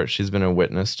most part, she's been a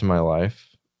witness to my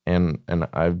life, and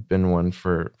I've been one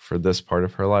for this part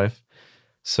of her life.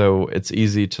 So it's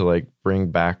easy to like bring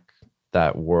back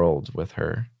that world with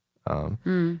her.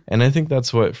 And I think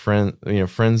that's what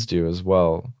friends do as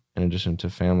well, in addition to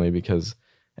family, because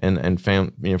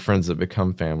friends that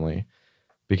become family.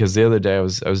 Because the other day I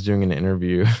was doing an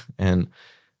interview and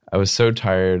I was so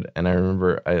tired, and I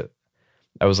remember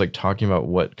I was like talking about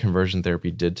what conversion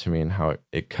therapy did to me and how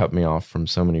it cut me off from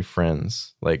so many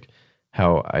friends, like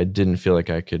how I didn't feel like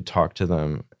I could talk to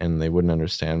them and they wouldn't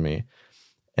understand me.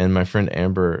 And my friend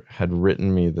Amber had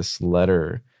written me this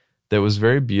letter that was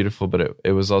very beautiful, but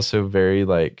it was also very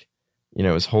like, you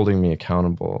know, it was holding me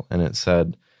accountable. And it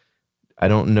said, I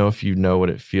don't know if you know what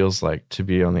it feels like to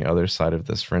be on the other side of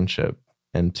this friendship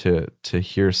and to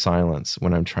hear silence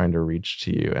when I'm trying to reach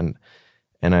to you.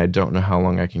 And I don't know how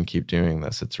long I can keep doing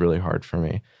this. It's really hard for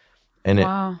me. And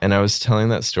and I was telling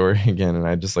that story again, and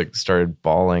I just like started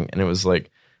bawling. And it was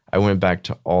like, I went back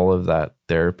to all of that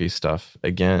therapy stuff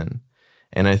again.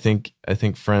 And I think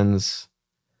friends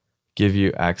give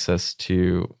you access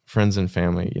to, friends and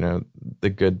family, you know, the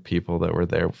good people that were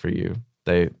there for you.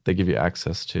 They give you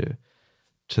access to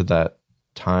that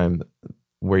time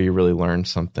where you really learn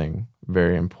something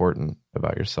very important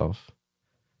about yourself,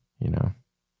 you know?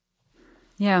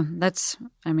 Yeah, that's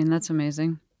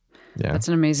amazing. Yeah. That's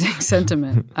an amazing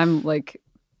sentiment. I'm like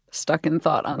stuck in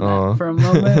thought on that for a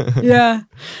moment. Yeah.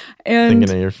 And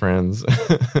thinking of your friends.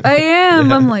 I am.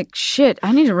 Yeah. I'm like, shit,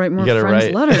 I need to write more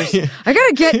friends letters. I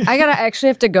gotta actually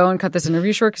have to go and cut this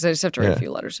interview short because I just have to write a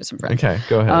few letters to some friends. Okay,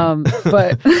 go ahead.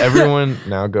 But everyone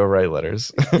now go write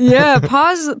letters. Yeah,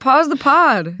 pause the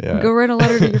pod. Yeah. And go write a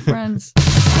letter to your friends.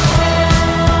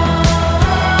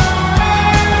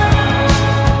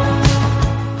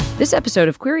 This episode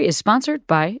of Query is sponsored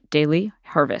by Daily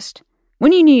Harvest.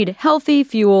 When you need healthy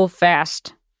fuel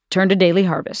fast, turn to Daily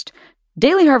Harvest.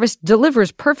 Daily Harvest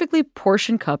delivers perfectly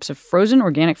portioned cups of frozen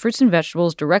organic fruits and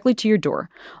vegetables directly to your door.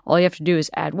 All you have to do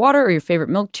is add water or your favorite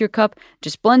milk to your cup,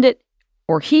 just blend it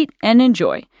or heat and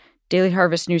enjoy. Daily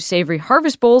Harvest's new savory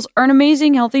Harvest Bowls are an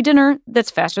amazing healthy dinner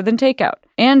that's faster than takeout.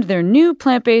 And their new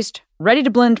plant-based,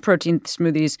 ready-to-blend protein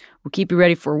smoothies will keep you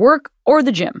ready for work or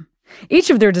the gym. Each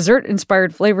of their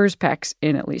dessert-inspired flavors packs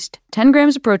in at least 10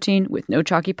 grams of protein with no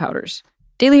chalky powders.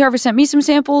 Daily Harvest sent me some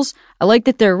samples. I like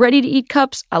that they're ready-to-eat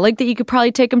cups. I like that you could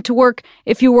probably take them to work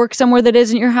if you work somewhere that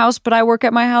isn't your house, but I work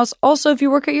at my house. Also, if you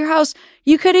work at your house,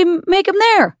 you could even make them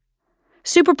there.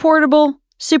 Super portable,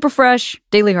 super fresh,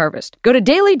 Daily Harvest. Go to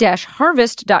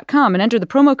daily-harvest.com and enter the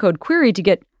promo code QUERY to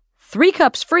get 3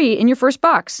 cups free in your first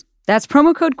box. That's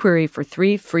promo code QUERY for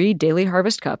 3 free Daily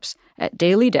Harvest cups at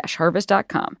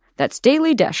daily-harvest.com. That's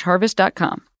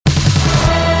daily-harvest.com.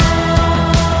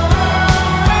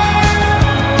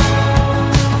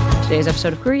 Today's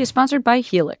episode of Query is sponsored by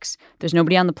Helix. There's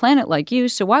nobody on the planet like you,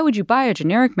 so why would you buy a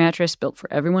generic mattress built for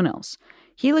everyone else?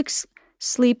 Helix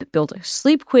Sleep built a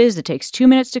sleep quiz that takes 2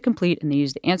 minutes to complete, and they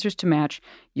use the answers to match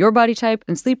your body type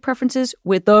and sleep preferences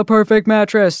with the perfect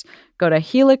mattress. Go to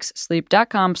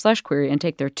helixsleep.com/query and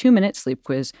take their 2-minute sleep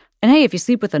quiz. And hey, if you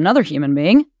sleep with another human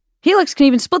being, Helix can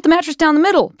even split the mattress down the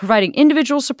middle, providing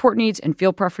individual support needs and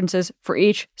feel preferences for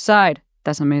each side.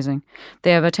 That's amazing.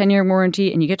 They have a 10-year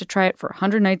warranty, and you get to try it for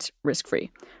 100 nights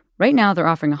risk-free. Right now, they're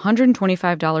offering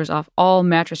 $125 off all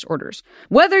mattress orders.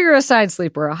 Whether you're a side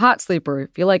sleeper, a hot sleeper,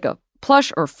 if you like a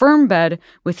plush or firm bed,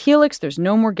 with Helix, there's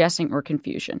no more guessing or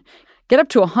confusion. Get up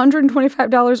to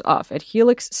 $125 off at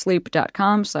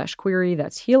helixsleep.com/query.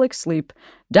 That's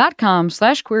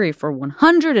helixsleep.com/query for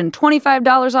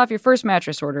 $125 off your first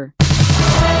mattress order.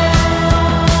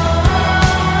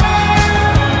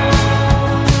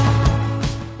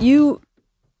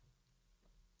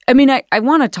 I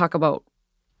want to talk about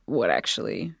what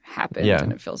actually happened,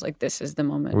 and it feels like this is the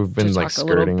moment. We've been to like talk a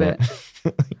little skirting bit.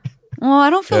 it. Well, I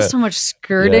don't feel so much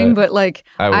skirting, but like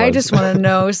I just want to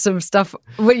know some stuff.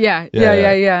 But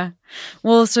yeah.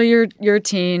 Well, so you're a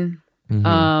teen.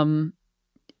 Mm-hmm.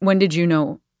 When did you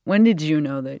know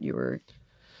that you were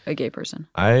a gay person?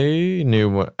 I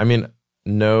knew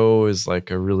know is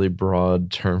like a really broad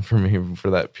term for me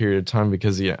for that period of time,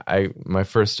 because my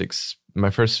first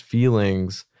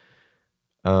feelings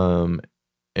in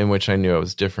which I knew I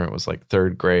was different was like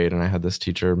 3rd grade, and I had this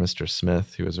teacher, Mr.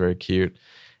 Smith, who was very cute.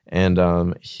 And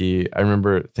I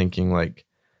remember thinking like,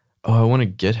 oh, I want to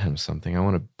get him something. I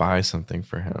want to buy something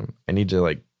for him. I need to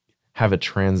like have a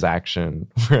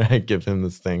transaction where I give him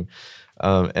this thing.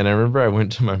 And I remember I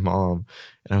went to my mom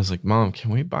and I was like, Mom, can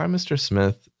we buy Mr.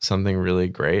 Smith something really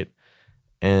great?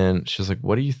 And she was like,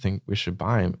 what do you think we should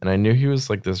buy him? And I knew he was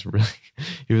like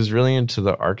he was really into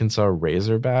the Arkansas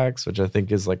Razorbacks, which I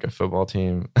think is like a football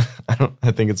team.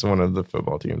 I think it's one of the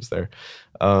football teams there.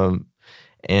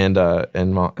 And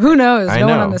Mom, who knows? No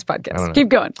one on this podcast. Keep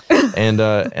going. And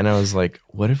I was like,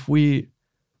 what if we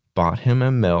bought him a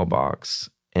mailbox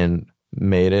and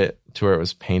made it to where it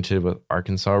was painted with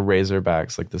Arkansas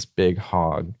Razorbacks, like this big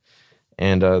hog?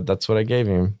 And that's what I gave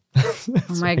him. Oh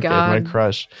my God.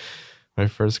 My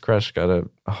first crush got a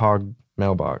hog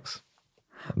mailbox.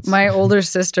 My older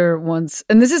sister once,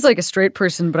 and this is like a straight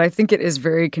person, but I think it is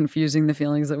very confusing, the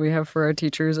feelings that we have for our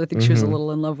teachers. I think she was a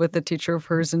little in love with a teacher of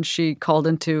hers, and she called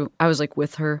I was like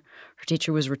with her. Her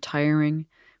teacher was retiring,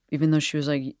 even though she was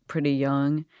like pretty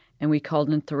young. And we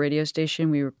called into the radio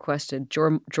station. We requested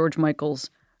George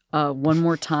Michael's "One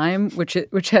More Time," which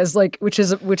has a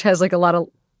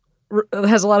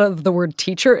lot of the word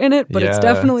teacher in it, but it's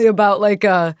definitely about like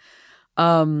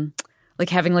like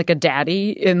having like a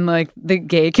daddy in like the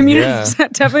gay community. It's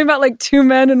definitely about like 2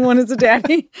 men and one is a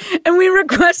daddy. And we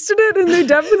requested it and they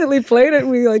definitely played it.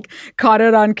 We like caught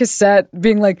it on cassette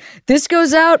being like, this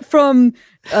goes out from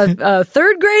a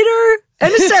 3rd grader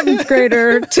and a 7th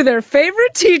grader to their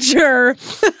favorite teacher.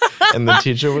 And the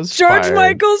teacher was George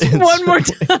Michael's "One More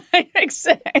Time."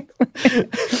 Exactly.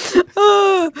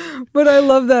 But I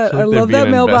love that. I love that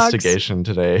mailbox. Investigation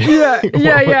today. Yeah.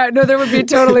 No, there would be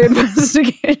totally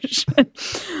investigation.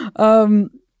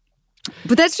 But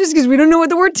that's just because we don't know what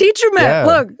the word teacher meant. Yeah.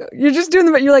 Look, you're just doing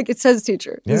you're like, it says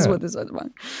teacher. This is what this was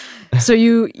about. So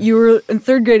you were in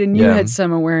 3rd grade and you had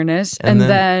some awareness, and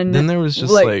then there was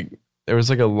just like there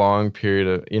was like a long period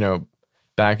of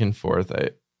back and forth.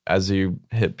 As you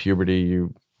hit puberty,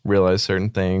 you realize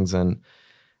certain things, and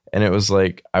it was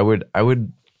like I would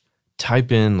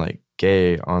type in like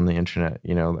gay on the internet,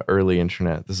 the early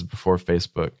internet. This is before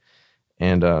Facebook,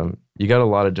 and you got a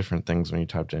lot of different things when you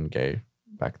typed in gay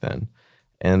back then,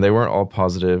 and they weren't all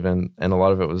positive, and a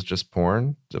lot of it was just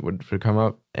porn that would come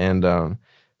up, and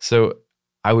so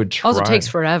I would try. Also takes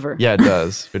forever. Yeah, it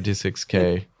does.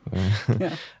 56K.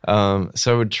 Yeah.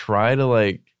 So I would try to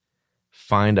like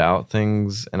find out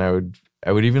things, and I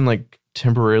would even like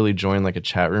temporarily join like a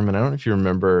chat room. And I don't know if you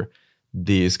remember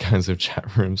these kinds of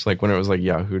chat rooms, like when it was like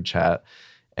Yahoo Chat,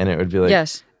 and it would be like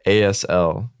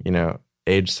ASL,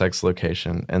 age, sex,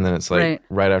 location, and then it's like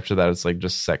right after that it's like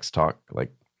just sex talk,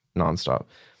 like nonstop.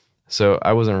 So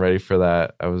I wasn't ready for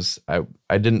that.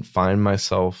 I didn't find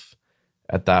myself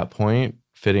at that point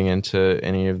fitting into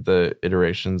any of the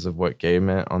iterations of what gay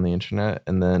meant on the internet.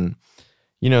 And then,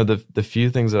 the few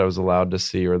things that I was allowed to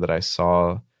see or that I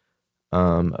saw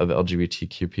of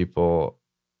LGBTQ people,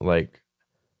 like,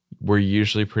 were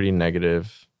usually pretty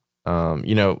negative.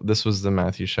 This was the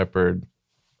Matthew Shepard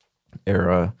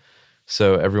era.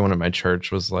 So everyone at my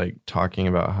church was like talking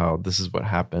about how this is what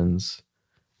happens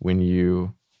when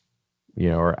you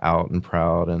are out and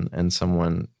proud and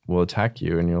someone will attack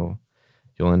you and you'll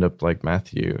end up like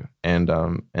Matthew. And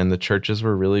the churches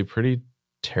were really pretty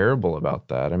terrible about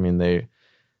that. I mean, they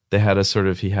had a sort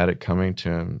of he had it coming to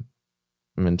him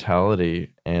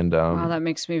mentality. And wow, that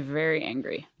makes me very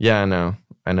angry. Yeah,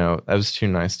 I know. I was too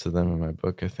nice to them in my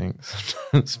book, I think,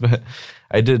 sometimes. But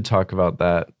I did talk about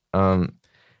that. And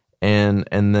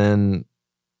then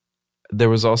there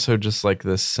was also just like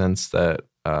this sense that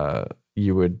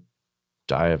you would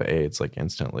die of AIDS like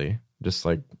instantly, just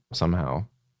like somehow,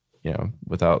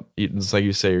 without, it's like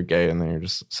you say you're gay and then you're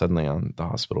just suddenly on the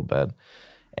hospital bed.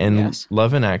 And yes.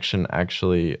 Love in Action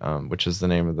actually, which is the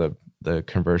name of the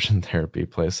conversion therapy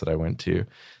place that I went to,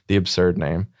 the absurd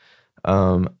name,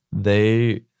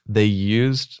 they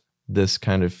used this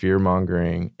kind of fear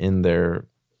mongering in their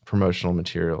promotional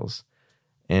materials.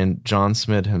 And John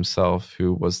Smith himself,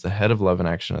 who was the head of Love in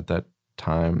Action at that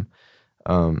time,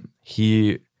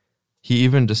 he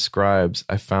even describes,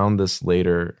 I found this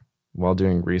later while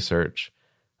doing research,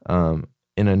 in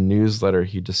a newsletter,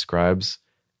 he describes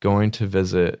going to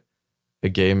visit a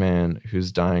gay man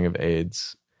who's dying of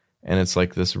AIDS. And it's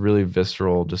like this really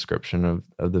visceral description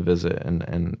of the visit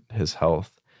and his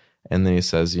health. And then he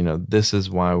says, this is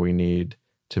why we need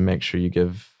to make sure you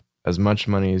give as much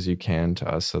money as you can to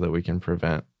us so that we can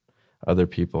prevent other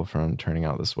people from turning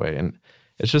out this way. And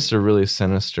it's just a really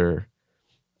sinister,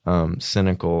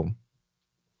 cynical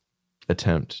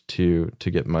attempt to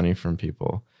get money from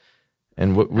people.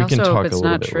 And we can talk a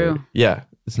little bit true. later. Yeah,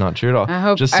 it's not true at all. I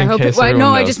hope. Just I in hope. case I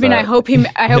everyone knows that. I hope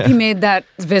he made that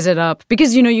visit up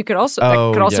because you could also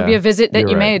that could also be a visit that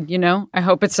you're you right. made. I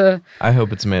hope it's made up. I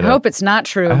hope it's not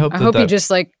true. I hope you just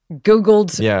like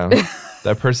Googled. Yeah,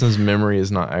 that person's memory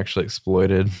is not actually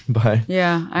exploited by.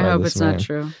 Yeah, I hope it's not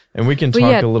true. And we can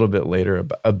talk a little bit later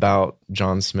about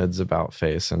John Smith's about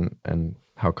face and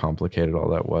how complicated all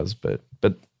that was. But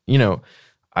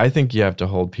I think you have to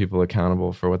hold people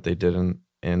accountable for what they did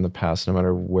in the past, no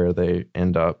matter where they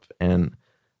end up. And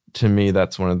to me,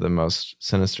 that's one of the most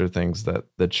sinister things that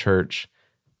the church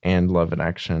and Love in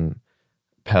Action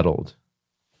peddled.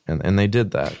 And they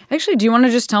did that. Actually, do you want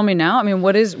to just tell me now? I mean,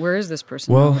 where is this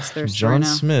person? Well, What's their story John now?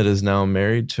 Smith is now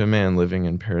married to a man living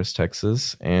in Paris,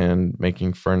 Texas, and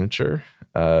making furniture.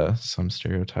 Some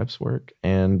stereotypes work.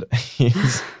 And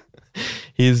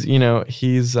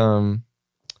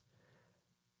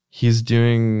he's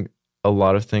doing a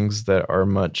lot of things that are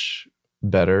much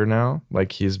better now.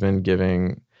 Like he's been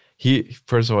giving,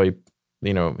 first of all,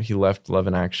 he left Love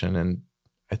in Action and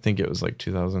I think it was like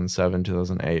 2007,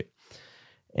 2008.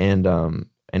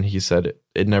 And he said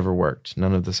it never worked.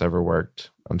 None of this ever worked.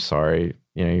 I'm sorry.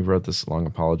 He wrote this long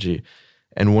apology.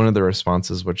 And one of the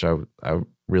responses, which I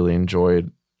really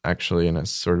enjoyed actually in a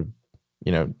sort of,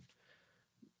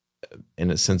 in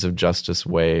a sense of justice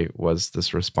way, was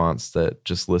this response that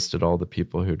just listed all the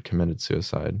people who'd committed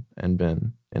suicide and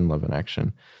been in Love in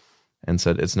Action and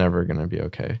said, it's never going to be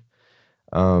okay.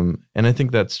 And I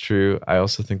think that's true. I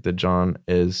also think that John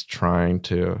is trying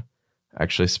to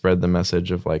actually spread the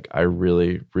message of like, I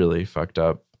really, really fucked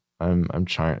up. I'm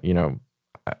trying,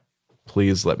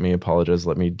 please let me apologize.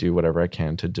 Let me do whatever I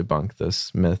can to debunk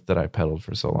this myth that I peddled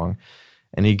for so long.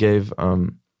 And he gave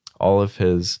all of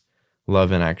his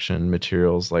Love in Action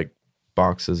materials, like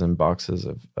boxes and boxes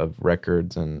of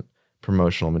records and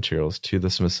promotional materials, to the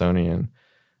Smithsonian.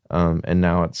 And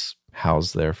now it's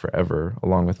housed there forever,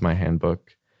 along with my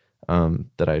handbook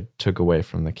that I took away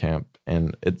from the camp.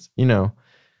 And it's,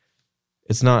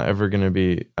 it's not ever going to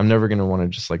be, I'm never going to want to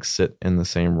just like sit in the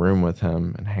same room with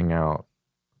him and hang out.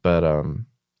 But, and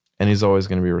he's always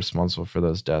going to be responsible for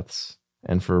those deaths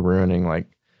and for ruining like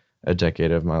a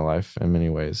decade of my life in many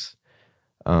ways.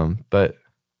 But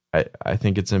I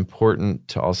think it's important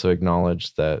to also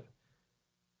acknowledge that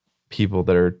people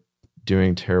that are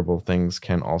doing terrible things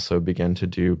can also begin to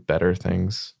do better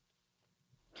things.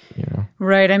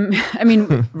 Right.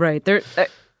 Right. There.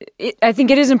 I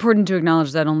think it is important to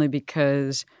acknowledge that only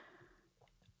because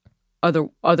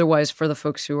otherwise for the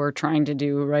folks who are trying to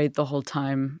do right the whole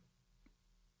time,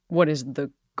 what is the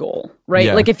goal, right?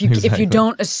 Yeah, like if you exactly.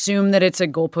 don't assume that it's a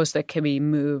goalpost that can be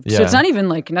moved, so Yeah. it's not even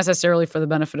like necessarily for the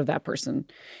benefit of that person,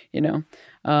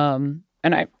 And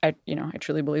I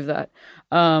truly believe that.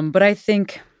 But I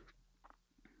think,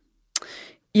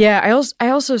 I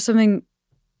also something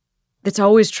that's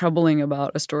always troubling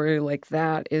about a story like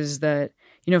that is that,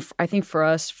 I think for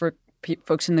us, for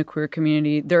folks in the queer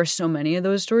community, there are so many of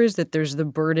those stories that there's the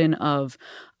burden of,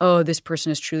 oh, this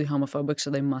person is truly homophobic, so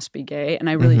they must be gay. And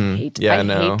I really hate,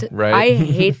 I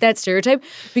hate that stereotype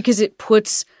because it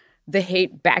puts the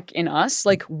hate back in us.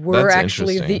 Like we're That's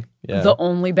actually the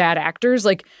only bad actors.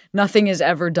 Like nothing is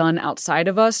ever done outside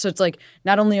of us. So it's like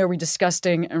not only are we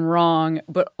disgusting and wrong,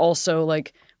 but also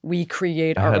like we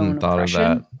create our own I hadn't thought oppression.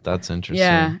 of that. That's interesting.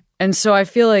 Yeah. And so I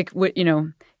feel like,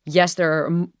 yes, there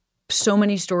are so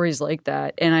many stories like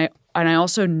that. And I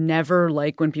also never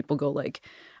like when people go like,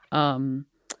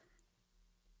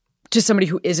 to somebody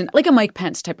who isn't like a Mike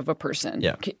Pence type of a person.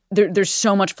 Yeah. There's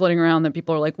so much floating around that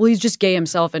people are like, well, he's just gay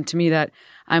himself. And to me that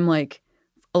I'm like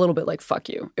a little bit like, fuck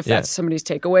you, if that's somebody's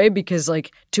takeaway, because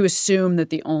like to assume that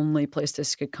the only place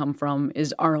this could come from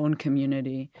is our own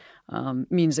community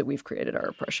means that we've created our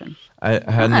oppression. I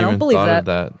hadn't even thought of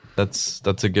that.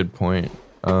 That's a good point.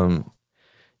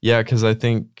 Yeah, because I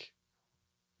think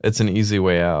it's an easy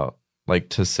way out, like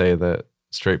to say that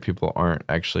straight people aren't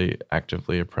actually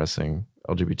actively oppressing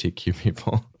LGBTQ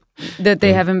people. That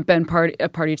they haven't been a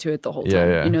party to it the whole time.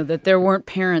 Yeah. You know, that there weren't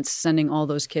parents sending all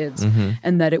those kids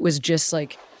and that it was just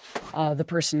like the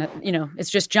person that, it's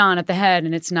just John at the head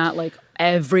and it's not like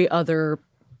every other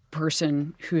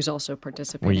person who's also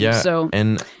participating. Well, yeah. So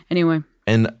anyway.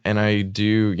 And I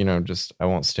do, I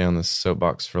won't stay on this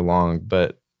soapbox for long,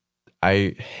 but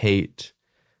I hate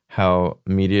how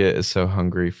media is so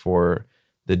hungry for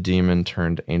the demon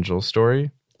turned angel story.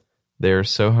 They're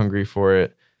so hungry for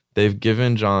it. They've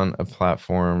given John a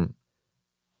platform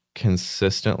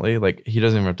consistently. Like he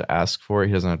doesn't even have to ask for it.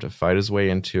 He doesn't have to fight his way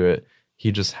into it.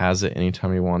 He just has it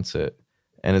anytime he wants it.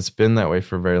 And it's been that way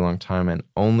for a very long time. And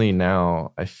only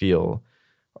now, I feel,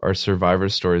 are survivor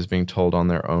stories being told on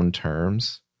their own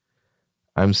terms.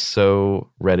 I'm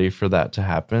so ready for that to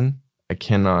happen. I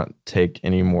cannot take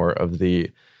any more of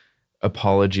the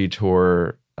apology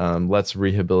tour. Let's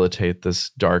rehabilitate this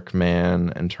dark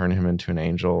man and turn him into an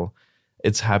angel.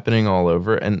 It's happening all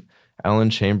over. And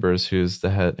Alan Chambers, who was the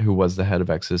head of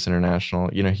Exodus International,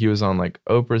 he was on like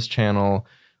Oprah's channel.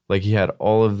 Like he had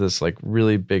all of this like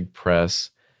really big press,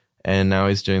 and now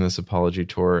he's doing this apology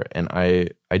tour. And I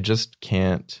just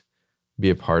can't be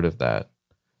a part of that.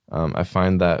 I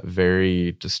find that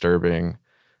very disturbing.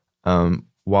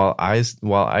 While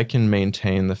I can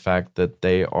maintain the fact that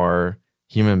they are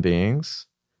human beings,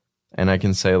 and I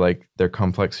can say like they're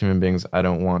complex human beings, I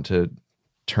don't want to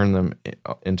turn them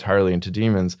entirely into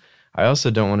demons. I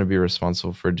also don't want to be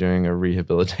responsible for doing a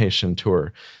rehabilitation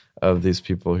tour of these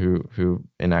people who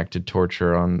enacted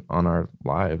torture on our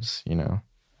lives,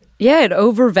 Yeah, it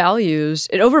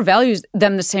overvalues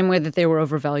them the same way that they were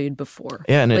overvalued before.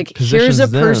 Yeah, and like it positions here's a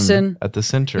them person at the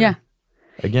center. Yeah.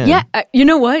 Again. Yeah, you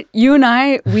know what? You and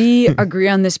I, we agree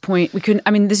on this point.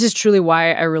 This is truly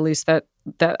why I released that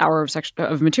hour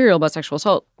of material about sexual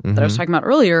assault that I was talking about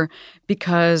earlier,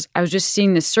 because I was just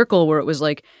seeing this circle where it was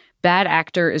like bad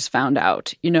actor is found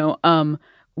out.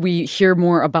 We hear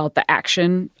more about the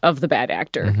action of the bad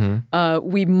actor.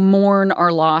 We mourn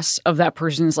our loss of that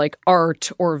person's like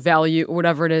art or value or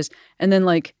whatever it is. And then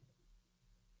like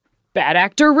bad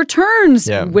actor returns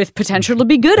with potential to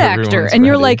be good actor. And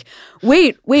you're like,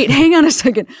 wait, hang on a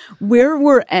second. Where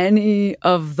were any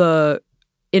of the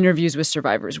interviews with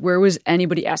survivors? Where was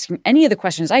anybody asking any of the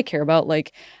questions I care about?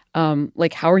 Like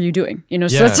how are you doing? So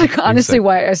that's like honestly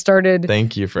why I started.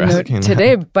 Thank you for asking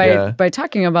today by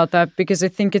talking about that, because I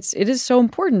think it is so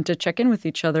important to check in with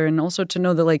each other and also to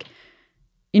know that like,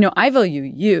 I value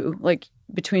you, like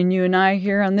between you and I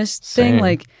here on this thing,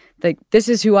 like this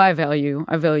is who I value.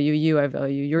 I value you. I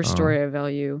value your story. I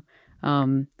value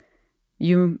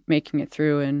you making it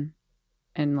through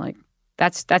and like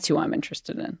that's who I'm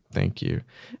interested in. Thank you.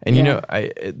 And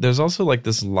there's also like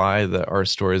this lie that our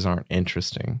stories aren't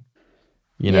interesting.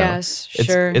 Yes,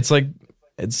 sure. It's like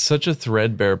it's such a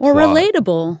threadbare plot. Or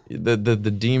relatable.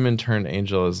 The demon turned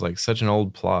angel is like such an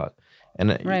old plot.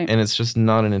 And it's just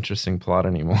not an interesting plot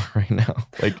anymore right now.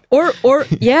 Like or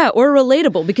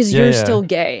relatable, because you're still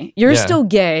gay. You're still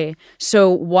gay.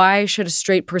 So why should a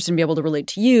straight person be able to relate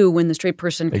to you when the straight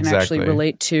person can actually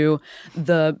relate to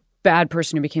the bad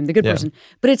person who became the good person?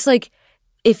 But it's like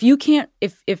if you can't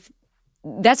if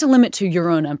that's a limit to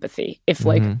your own empathy. If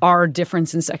like our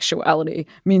difference in sexuality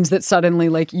means that suddenly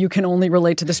like you can only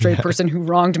relate to the straight person who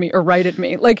wronged me or righted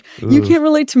me. Like you can't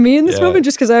relate to me in this moment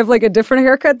just because I have like a different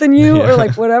haircut than you or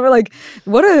like whatever. Like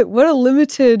what a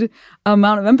limited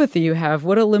amount of empathy you have.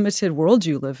 What a limited world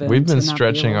you live in. We've been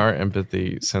stretching our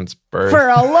empathy since birth. For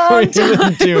a long time. We've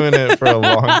been doing it for a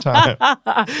long time.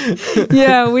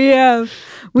 Yeah, we have.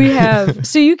 We have.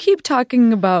 So you keep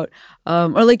talking about,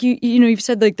 or like you've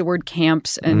said like the word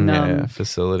camps and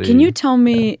facility. Can you tell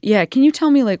me? Yeah, can you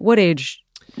tell me like what age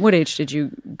did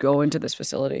you go into this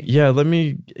facility? Yeah, let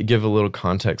me give a little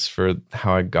context for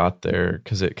how I got there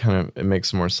because it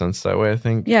makes more sense that way, I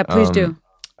think. Yeah, please do.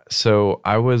 So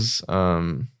I was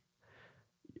in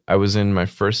my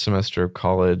first semester of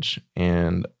college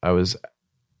and I was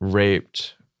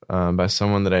raped by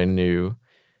someone that I knew,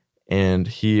 and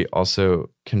he also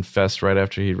confessed right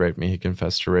after he raped me. He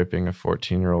confessed to raping a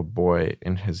 14-year-old boy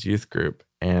in his youth group,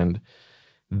 and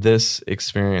this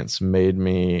experience made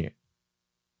me.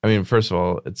 I mean, first of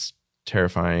all, it's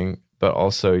terrifying, but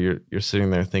also you're sitting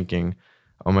there thinking,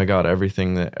 oh my God,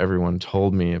 everything that everyone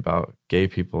told me about gay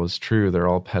people is true. They're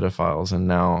all pedophiles. And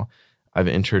now I've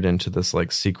entered into this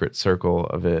like secret circle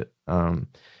of it. And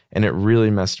it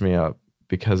really messed me up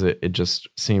because it just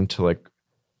seemed to like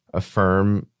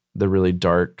affirm the really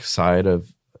dark side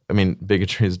of, I mean,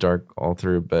 bigotry is dark all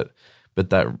through, but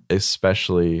that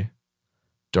especially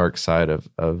dark side of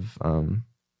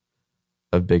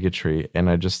bigotry. And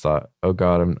I just thought, oh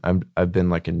God, I've been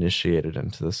like initiated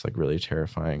into this like really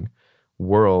terrifying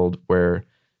world where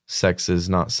sex is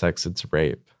not sex, it's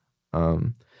rape.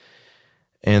 And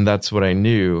that's what I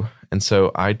knew. And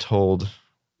so I told,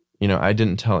 I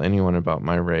didn't tell anyone about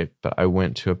my rape, but I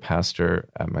went to a pastor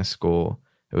at my school.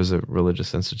 It was a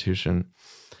religious institution.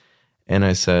 And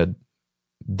I said,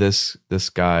 this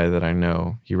guy that I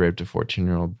know, he raped a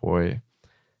 14-year-old boy.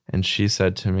 And she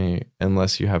said to me,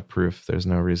 unless you have proof, there's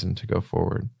no reason to go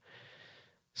forward.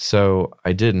 So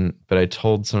I didn't, but I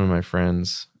told some of my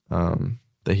friends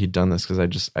that he'd done this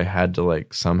because I had to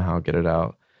like somehow get it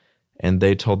out. And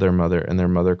they told their mother, and their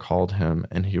mother called him,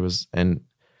 and he was, and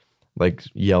like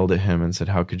yelled at him and said,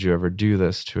 how could you ever do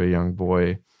this to a young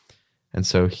boy? And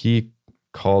so he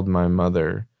called my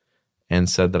mother and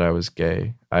said that I was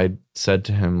gay. I said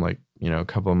to him like, a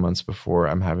couple of months before,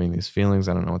 I'm having these feelings.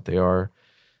 I don't know what they are.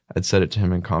 I'd said it to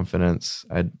him in confidence.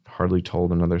 I'd hardly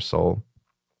told another soul.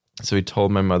 So he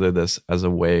told my mother this as a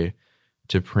way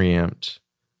to preempt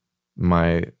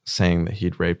my saying that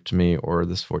he'd raped me or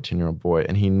this 14-year-old boy.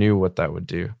 And he knew what that would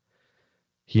do.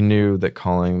 He knew that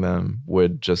calling them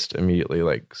would just immediately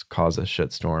like cause a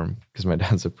shitstorm because my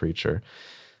dad's a preacher.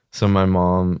 So my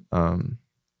mom, my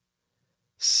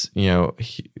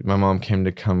mom came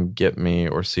to come get me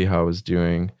or see how I was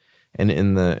doing. And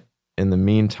in the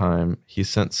meantime, he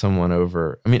sent someone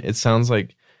over. I mean, it sounds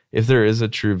like if there is a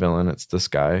true villain, it's this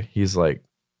guy. He's like,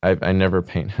 I never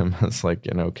paint him as like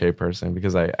an okay person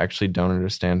because I actually don't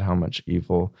understand how much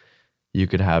evil you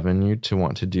could have in you to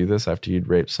want to do this after you'd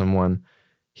raped someone.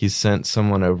 He sent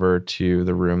someone over to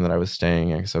the room that I was staying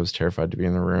in because I was terrified to be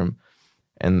in the room.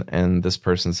 And this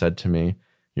person said to me,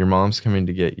 your mom's coming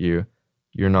to get you.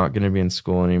 You're not going to be in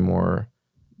school anymore.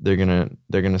 They're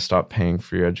gonna stop paying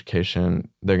for your education.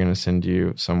 They're gonna send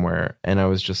you somewhere. And I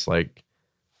was just like,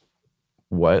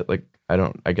 what? Like,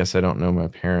 I guess I don't know my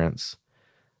parents.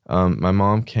 My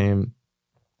mom came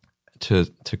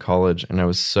to college and I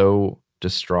was so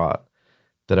distraught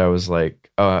that I was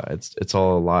like, oh, it's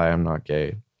all a lie. I'm not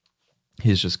gay.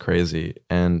 He's just crazy.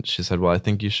 And she said, well, I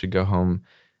think you should go home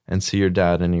and see your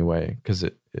dad anyway, because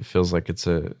it feels like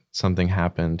something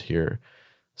happened here.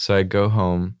 So I go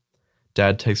home.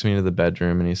 Dad takes me into the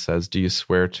bedroom and he says, do you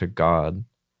swear to God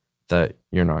that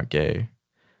you're not gay?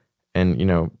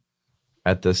 And,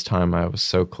 at this time I was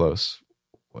so close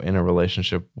in a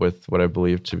relationship with what I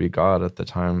believed to be God at the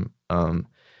time,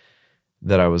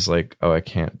 that I was like, oh, I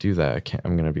can't do that.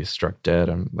 I'm going to be struck dead.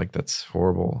 I'm like, that's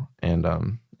horrible. And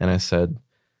I said,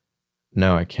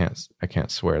 no, I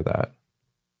can't swear that.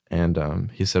 And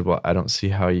he said, well, I don't see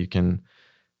how you can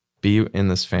be in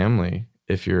this family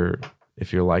if you're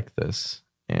like this.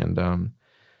 And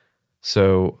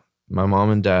so my mom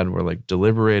and dad were like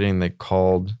deliberating. They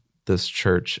called this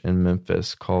church in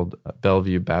Memphis called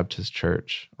Bellevue Baptist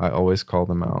Church. I always call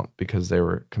them out because they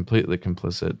were completely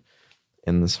complicit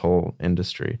in this whole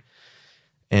industry.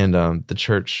 And the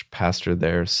church pastor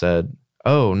there said,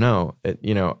 oh no,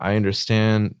 I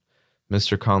understand,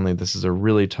 Mr. Conley, this is a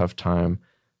really tough time,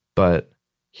 but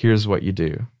here's what you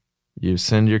do. You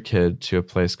send your kid to a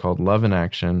place called Love in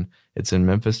Action. It's in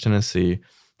Memphis, Tennessee.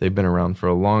 They've been around for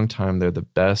a long time. They're the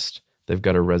best. They've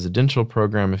got a residential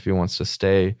program if he wants to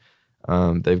stay.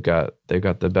 They've got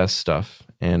the best stuff.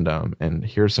 And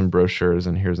here's some brochures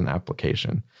and here's an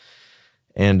application.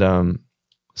 And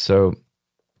so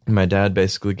my dad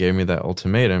basically gave me that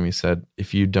ultimatum. He said,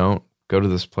 if you don't go to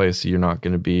this place, you're not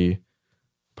going to be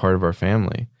part of our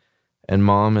family. And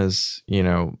mom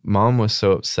was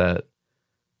so upset.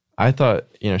 I thought,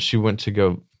 she went to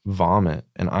go vomit,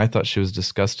 and I thought she was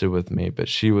disgusted with me, but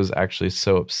she was actually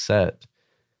so upset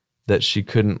that she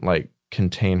couldn't like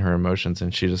contain her emotions,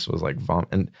 and she just was like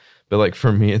vomit. But like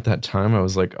for me at that time, I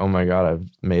was like, oh my God, I've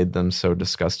made them so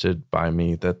disgusted by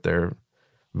me that they're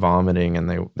vomiting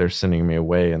and they're sending me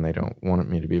away, and they don't want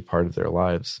me to be a part of their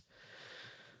lives.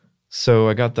 So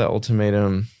I got that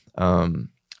ultimatum.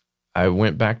 I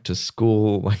went back to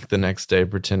school like the next day,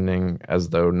 pretending as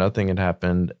though nothing had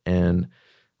happened. And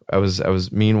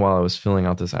meanwhile, I was filling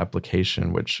out this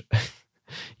application, which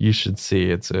you should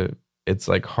see. It's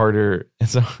like harder.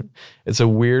 It's a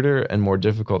weirder and more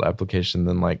difficult application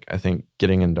than like, I think,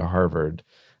 getting into Harvard.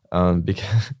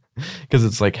 Because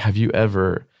it's like, have you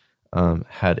ever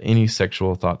had any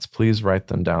sexual thoughts? Please write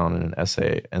them down in an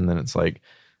essay. And then it's like,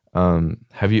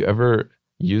 have you ever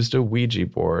used a Ouija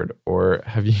board, or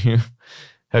have you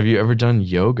ever done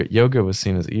yoga? Yoga was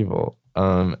seen as evil.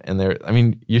 And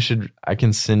I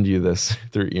can send you this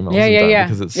through emails. Yeah.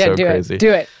 Because it's so crazy.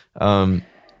 Do it. And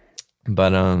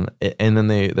then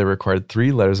they required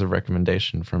 3 letters of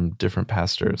recommendation from different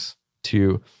pastors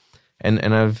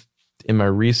and I've, in my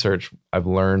research, I've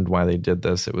learned why they did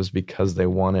this. It was because they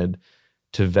wanted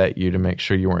to vet you to make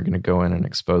sure you weren't going to go in and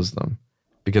expose them.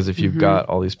 Because if you've got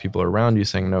all these people around you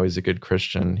saying, no, he's a good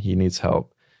Christian, he needs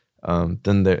help,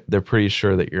 then they're pretty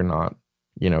sure that you're not,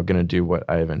 going to do what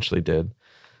I eventually did.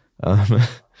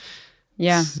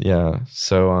 Yeah. Yeah.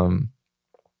 So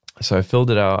I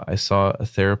filled it out. I saw a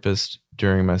therapist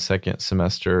during my second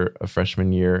semester of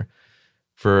freshman year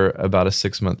for about a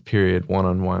 6-month period,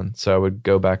 one-on-one. So I would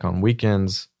go back on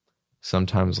weekends,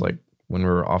 sometimes like when we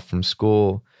were off from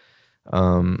school.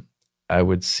 I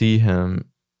would see him,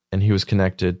 and he was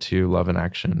connected to Love in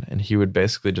Action. And he would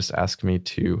basically just ask me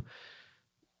to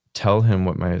tell him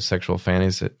what my sexual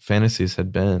fantasies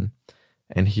had been.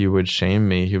 And he would shame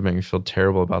me. He would make me feel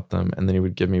terrible about them. And then he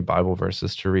would give me Bible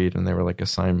verses to read, and they were like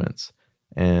assignments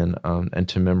and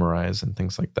to memorize and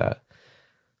things like that.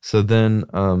 So then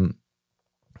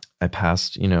I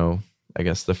passed, I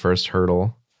guess the first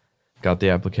hurdle, got the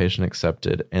application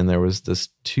accepted. And there was this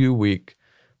 2-week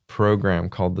program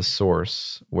called The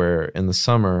Source, where in the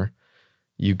summer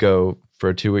you go for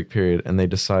a 2-week period, and they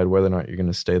decide whether or not you're going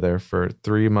to stay there for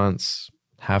 3 months,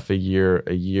 half a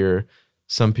year.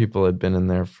 Some people had been in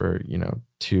there for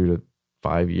 2 to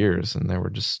 5 years, and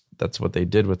that's what they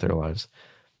did with their lives.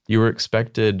 You were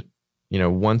expected,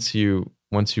 once you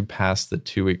passed the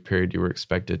 2-week period, you were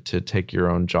expected to take your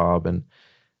own job, and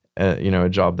a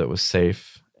job that was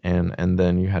safe, and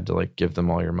then you had to like give them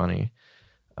all your money.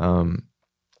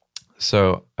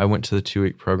 So I went to the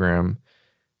 2-week program,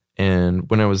 and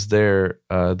when I was there,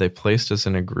 they placed us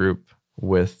in a group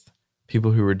with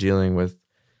people who were dealing with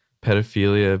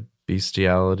pedophilia,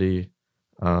 bestiality,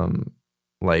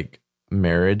 like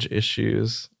marriage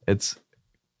issues. It's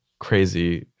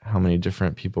crazy how many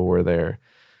different people were there,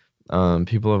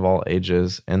 people of all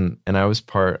ages. And I was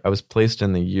placed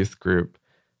in the youth group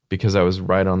because I was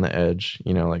right on the edge,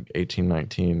 like 18,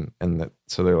 19.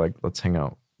 So they're like, let's hang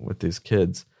out with these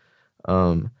kids.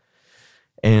 And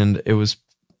it was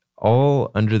all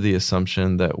under the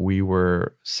assumption that we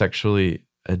were sexually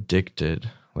addicted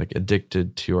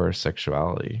to our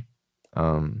sexuality.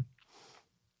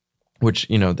 Which,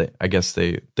 I guess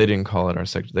they didn't call it our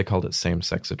sex, they called it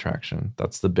same-sex attraction.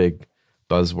 That's the big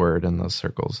buzzword in those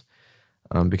circles.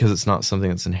 Because it's not something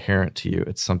that's inherent to you.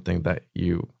 It's something that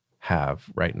you have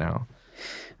right now.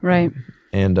 Right.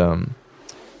 And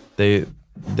they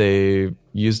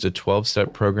used a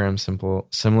 12-step program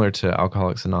similar to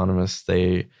Alcoholics Anonymous.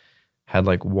 They had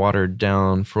like watered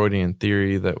down Freudian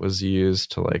theory that was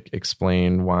used to like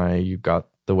explain why you got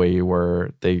the way you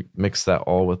were. They mixed that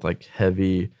all with like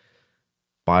heavy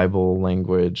Bible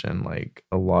language and like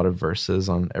a lot of verses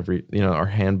on every, our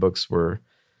handbooks were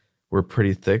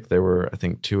pretty thick. They were, I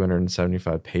think,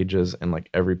 275 pages, and like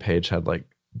every page had like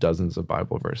dozens of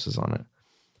Bible verses on it.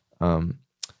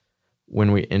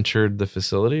 When we entered the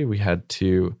facility, we had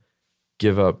to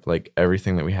give up like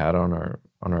everything that we had on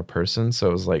our person. So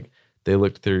it was like they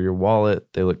looked through your wallet,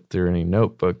 they looked through any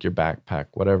notebook, your backpack,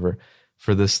 whatever,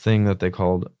 for this thing that they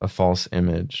called a false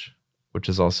image, which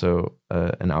is also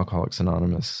an Alcoholics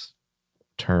Anonymous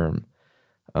term.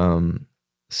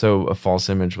 So a false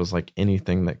image was like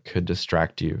anything that could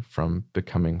distract you from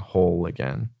becoming whole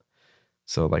again.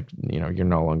 So like, you're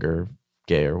no longer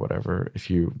gay or whatever if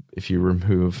you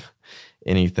remove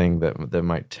anything that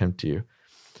might tempt you.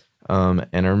 And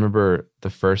I remember the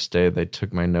first day they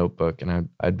took my notebook, and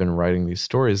I'd been writing these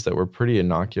stories that were pretty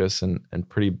innocuous and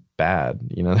pretty bad.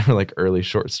 They were like early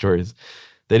short stories.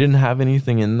 They didn't have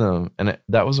anything in them. And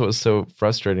that was what was so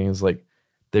frustrating, is like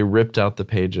they ripped out the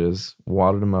pages,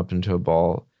 wadded them up into a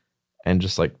ball, and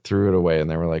just like threw it away. And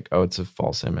they were like, oh, it's a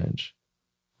false image.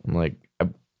 I'm like,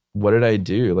 what did I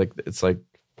do? Like, it's like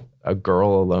a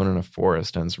girl alone in a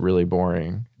forest and it's really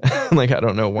boring. Like, I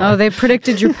don't know why. Oh, they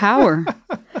predicted your power.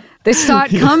 They saw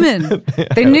it coming.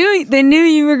 They knew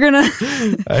you were gonna.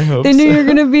 I hope they knew you were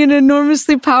gonna be an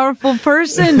enormously powerful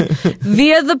person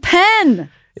via the pen.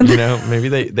 You know,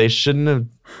 maybe they shouldn't have.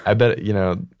 I bet, you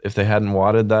know, if they hadn't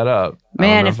wadded that up.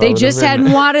 Man, if they just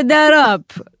hadn't wadded that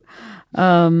up.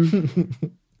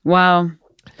 Wow.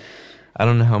 I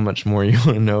don't know how much more you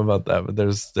want to know about that, but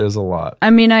there's a lot. I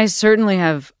mean, I certainly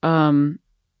have. I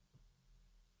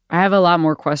have a lot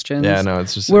more questions. Yeah, no,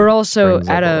 it's just we're also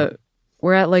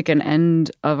we're at like an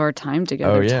end of our time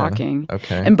together talking.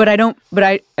 Okay.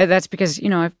 But that's because, you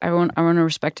know, I want to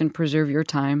respect and preserve your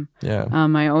time. Yeah.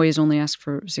 I always only ask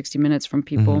for 60 minutes from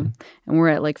people, and we're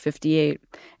at like 58.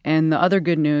 And the other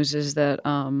good news is that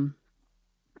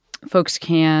folks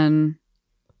can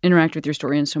interact with your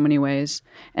story in so many ways.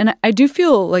 And I do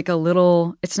feel like a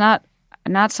little, it's not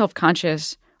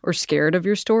self-conscious or scared of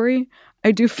your story.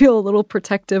 I do feel a little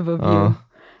protective of you.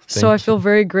 So I feel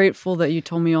very grateful that you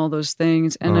told me all those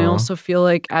things. And I also feel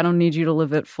like I don't need you to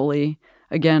live it fully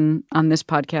again on this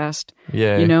podcast.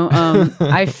 Yeah. You know,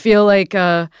 I feel like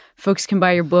folks can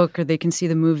buy your book, or they can see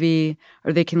the movie,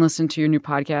 or they can listen to your new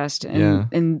podcast.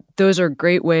 And those are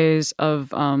great ways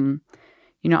of,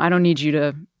 you know, I don't need you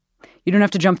to, you don't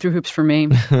have to jump through hoops for me.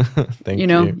 Thank you. You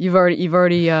know, you've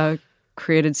already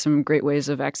created some great ways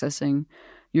of accessing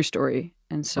your story.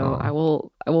 And so I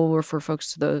will refer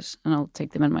folks to those, and I'll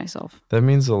take them in myself. That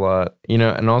means a lot. You know,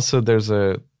 and also there's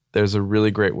a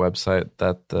really great website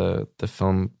that the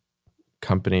film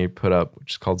company put up,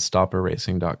 which is called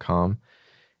stoperracing.com.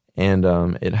 And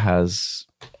it has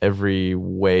every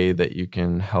way that you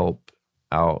can help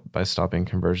out by stopping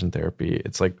conversion therapy.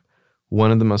 It's like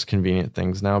one of the most convenient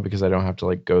things now, because I don't have to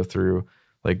like go through,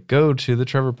 like, go to the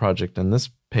Trevor Project and this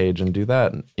page and do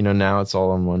that. You know, now it's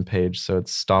all on one page. So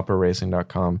it's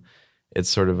stoperracing.com. It's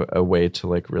sort of a way to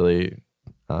like really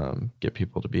get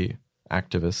people to be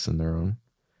activists in their own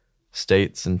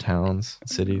states and towns,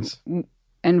 cities.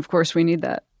 And of course we need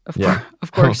that.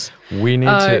 Of course. We need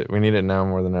it now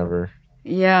more than ever.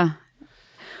 Yeah.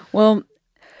 Well,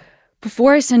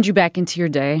 before I send you back into your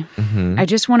day, I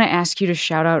just want to ask you to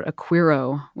shout out a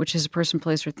queero, which is a person,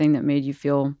 place, or thing that made you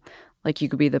feel like you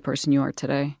could be the person you are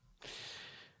today.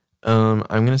 I'm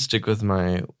going to stick with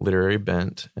my literary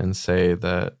bent and say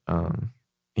that,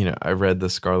 you know, I read The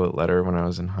Scarlet Letter when I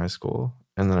was in high school,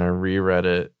 and then I reread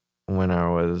it when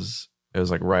it was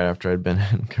like right after I'd been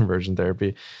in conversion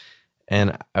therapy.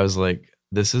 And I was like,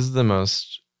 this is the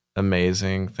most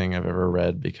amazing thing I've ever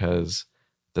read, because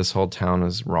this whole town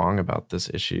is wrong about this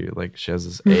issue. Like, she has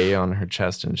this A on her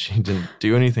chest and she didn't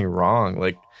do anything wrong.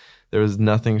 Like, there was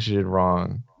nothing she did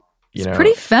wrong. You know,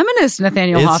 pretty feminist,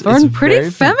 Nathaniel Hawthorne. Pretty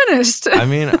feminist. I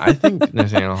mean, I think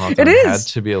Nathaniel Hawthorne had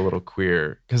to be a little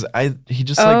queer, because he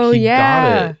just got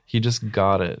it. He just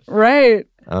got it. Right.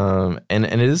 And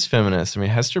it is feminist. I mean,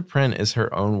 Hester Prynne is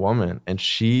her own woman, and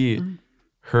she,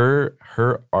 her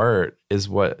art is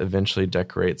what eventually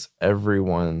decorates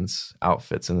everyone's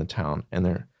outfits in the town, and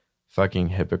they're fucking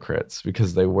hypocrites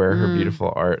because they wear her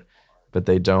beautiful art, but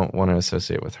they don't want to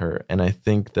associate with her. And I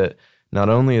think that not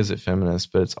only is it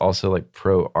feminist, but it's also like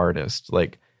pro-artist.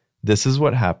 Like, this is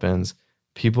what happens.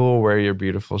 People will wear your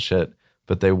beautiful shit,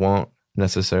 but they won't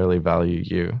necessarily value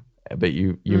you. But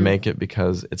you make it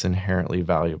because it's inherently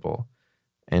valuable.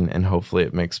 And hopefully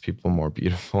it makes people more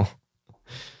beautiful.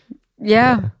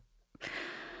 Yeah.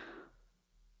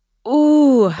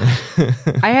 Ooh.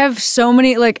 I have so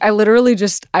many, like, I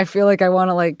feel like I want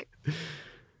to, like,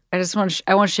 I want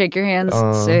to shake your hands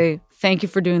and say, thank you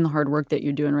for doing the hard work that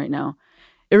you're doing right now.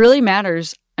 It really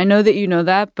matters. I know that you know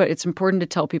that, but it's important to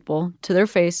tell people to their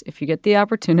face, if you get the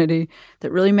opportunity,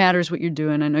 that really matters what you're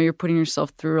doing. I know you're putting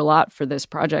yourself through a lot for this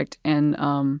project, and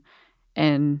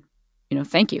you know,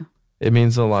 thank you. It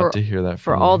means a lot to hear that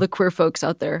for all the queer folks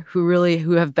out there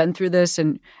who have been through this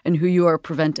and who you are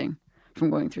preventing from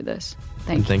going through this.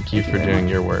 Thank you for doing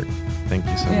your work. Thank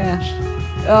you so much.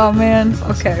 Oh man.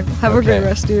 Okay. Have a great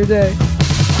rest of your day.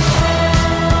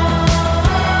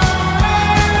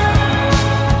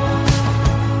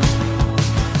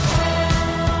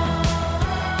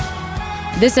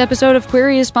 This episode of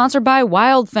Queery is sponsored by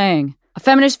Wild Fang, a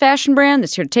feminist fashion brand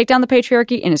that's here to take down the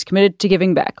patriarchy and is committed to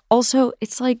giving back. Also,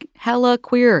 it's like hella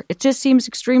queer. It just seems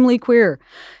extremely queer.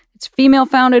 It's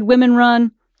female-founded,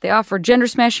 women-run. They offer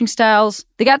gender-smashing styles.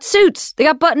 They got suits. They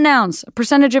got button-downs. A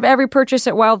percentage of every purchase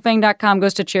at wildfang.com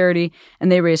goes to charity,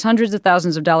 and they raise hundreds of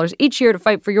thousands of dollars each year to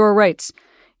fight for your rights.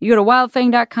 You go to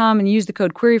wildfang.com and use the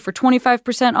code QUERY for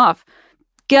 25% off.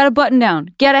 Get a button down.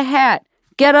 Get a hat.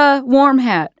 Get a warm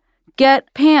hat.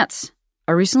 Get pants.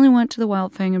 I recently went to the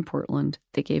Wild Fang in Portland.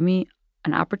 They gave me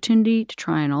an opportunity to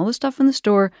try on all the stuff in the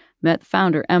store. Met the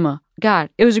founder, Emma.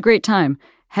 God, it was a great time.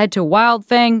 Head to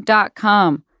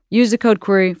wildfang.com. Use the code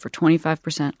query for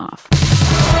 25%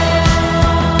 off.